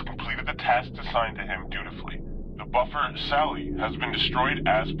J has completed the tasks assigned to him dutifully. The buffer, Sally, has been destroyed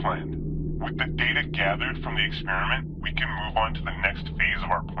as planned. With the data gathered from the experiment, we can move on to the next phase of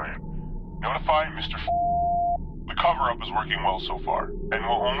our plan. Notify Mr. The cover-up is working well so far, and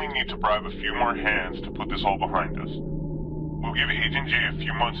we'll only need to bribe a few more hands to put this all behind us. We'll give Agent J a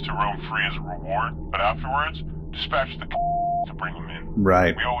few months to roam free as a reward, but afterwards, dispatch the to bring him in.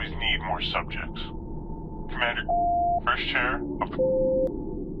 Right. We always need more subjects. Commander, first chair of the...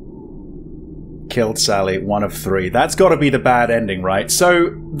 Killed Sally, 1 of 3. That's got to be the bad ending, right?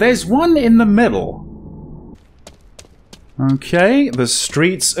 So, there's one in the middle. Okay, the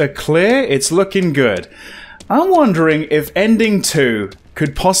streets are clear. It's looking good. I'm wondering if ending 2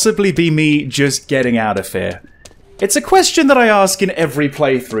 could possibly be me just getting out of here. It's a question that I ask in every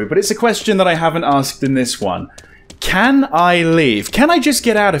playthrough, but it's a question that I haven't asked in this one. Can I leave? Can I just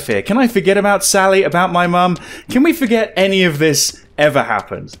get out of here? Can I forget about Sally, about my mum? Can we forget any of this ever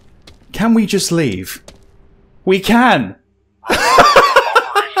happened? Can we just leave? We can!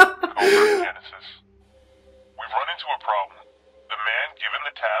 Operation Covert Genesis. We've run into a problem. The man given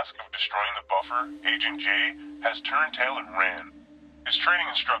the task of destroying the buffer, Agent J, has turned tail and ran. His training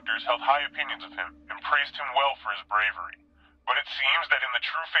instructors held high opinions of him and praised him well for his bravery. But it seems that in the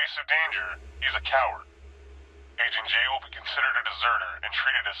true face of danger, he's a coward. Agent J will be considered a deserter and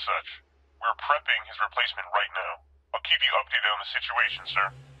treated as such. We're prepping his replacement right now. I'll keep you updated on the situation, sir.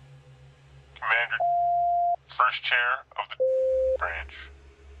 Commander, first chair of the branch.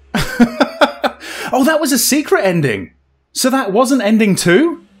 Oh, that was a secret ending! So that wasn't ending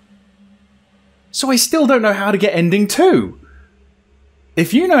 2? So I still don't know how to get ending 2.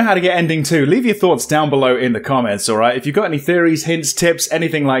 If you know how to get ending 2, leave your thoughts down below in the comments, alright? If you've got any theories, hints, tips,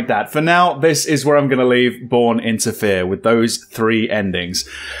 anything like that. For now, this is where I'm going to leave Born into Fear with those 3 endings.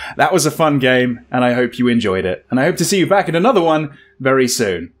 That was a fun game, and I hope you enjoyed it. And I hope to see you back in another one very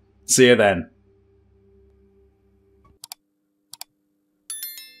soon. See you then.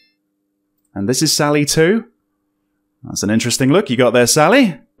 And this is Sally 2. That's an interesting look you got there,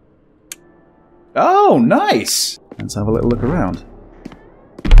 Sally. Oh, nice! Let's have a little look around.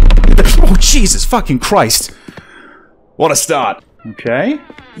 Oh, Jesus fucking Christ! What a start! Okay.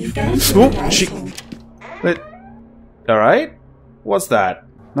 Oh, she... Alright. What's that?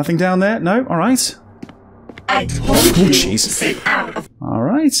 Nothing down there? No? Alright. I told you jeez. to stay out of...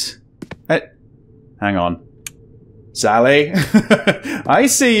 Alright. Hang on. Sally. I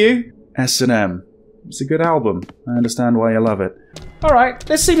see you. S&M. It's a good album. I understand why you love it. Alright,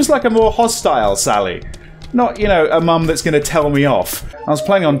 this seems like a more hostile Sally. Not, you know, a mum that's going to tell me off. I was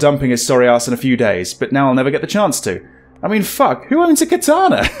planning on dumping his sorry ass in a few days, but now I'll never get the chance to. I mean, fuck, who owns a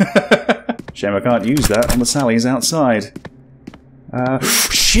katana? Shame I can't use that on the Sallys outside.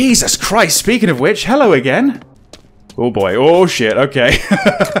 Jesus Christ, speaking of which, hello again. Oh boy, oh shit, okay.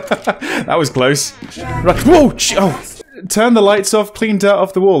 That was close. Right. Whoa, oh. Turn the lights off, clean dirt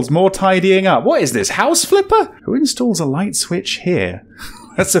off the walls, more tidying up. What is this, house flipper? Who installs a light switch here?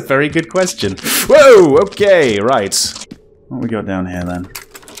 That's a very good question. Whoa, okay, right. What we got down here then?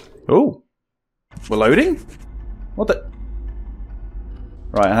 Oh, we're loading? What the?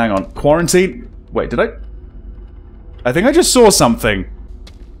 Right, hang on. Quarantine. Wait, did I think I just saw something.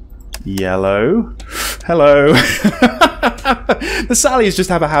 Yellow. Hello. The Sallys just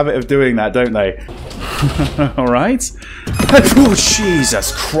have a habit of doing that, don't they? Alright. Oh,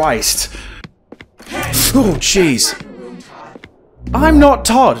 Jesus Christ. Oh, jeez. I'm not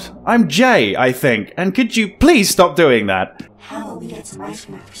Todd. I'm Jay, I think. And could you please stop doing that? How about we get some ice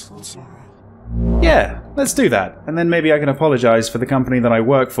cream after school tomorrow? Yeah, let's do that. And then maybe I can apologize for the company that I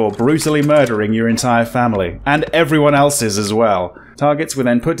work for brutally murdering your entire family. And everyone else's as well. Targets were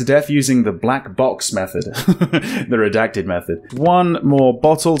then put to death using the black box method. The redacted method. One more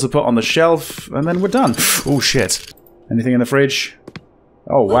bottle to put on the shelf, and then we're done. Oh shit. Anything in the fridge?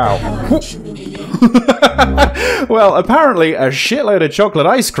 Oh wow. Well, apparently a shitload of chocolate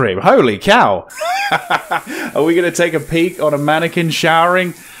ice cream. Holy cow. Are we gonna take a peek on a mannequin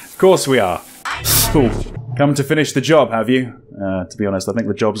showering? Of course we are. Cool. Come to finish the job, have you? To be honest, I think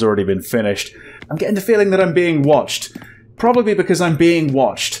the job's already been finished. I'm getting the feeling that I'm being watched. Probably because I'm being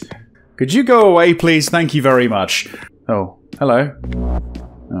watched. Could you go away, please? Thank you very much. Oh, hello.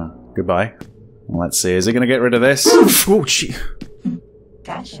 Oh, goodbye. Well, let's see. Is it going to get rid of this? Oh, gee.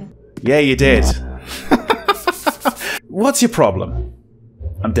 Gotcha. Yeah, you did. What's your problem?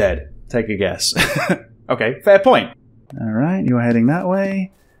 I'm dead. Take a guess. Okay, fair point. Alright, you're heading that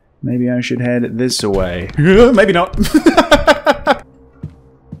way. Maybe I should head this way. Maybe not.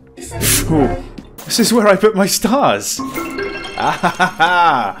 Ooh. This is where I put my stars.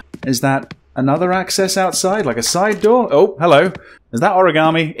 Is that another access outside? Like a side door? Oh, hello. Is that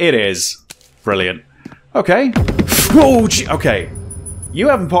origami? It is. Brilliant. Okay. Oh, okay. You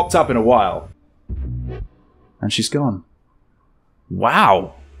haven't popped up in a while. And she's gone.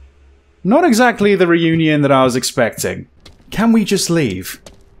 Wow. Not exactly the reunion that I was expecting. Can we just leave?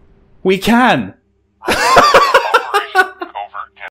 We can!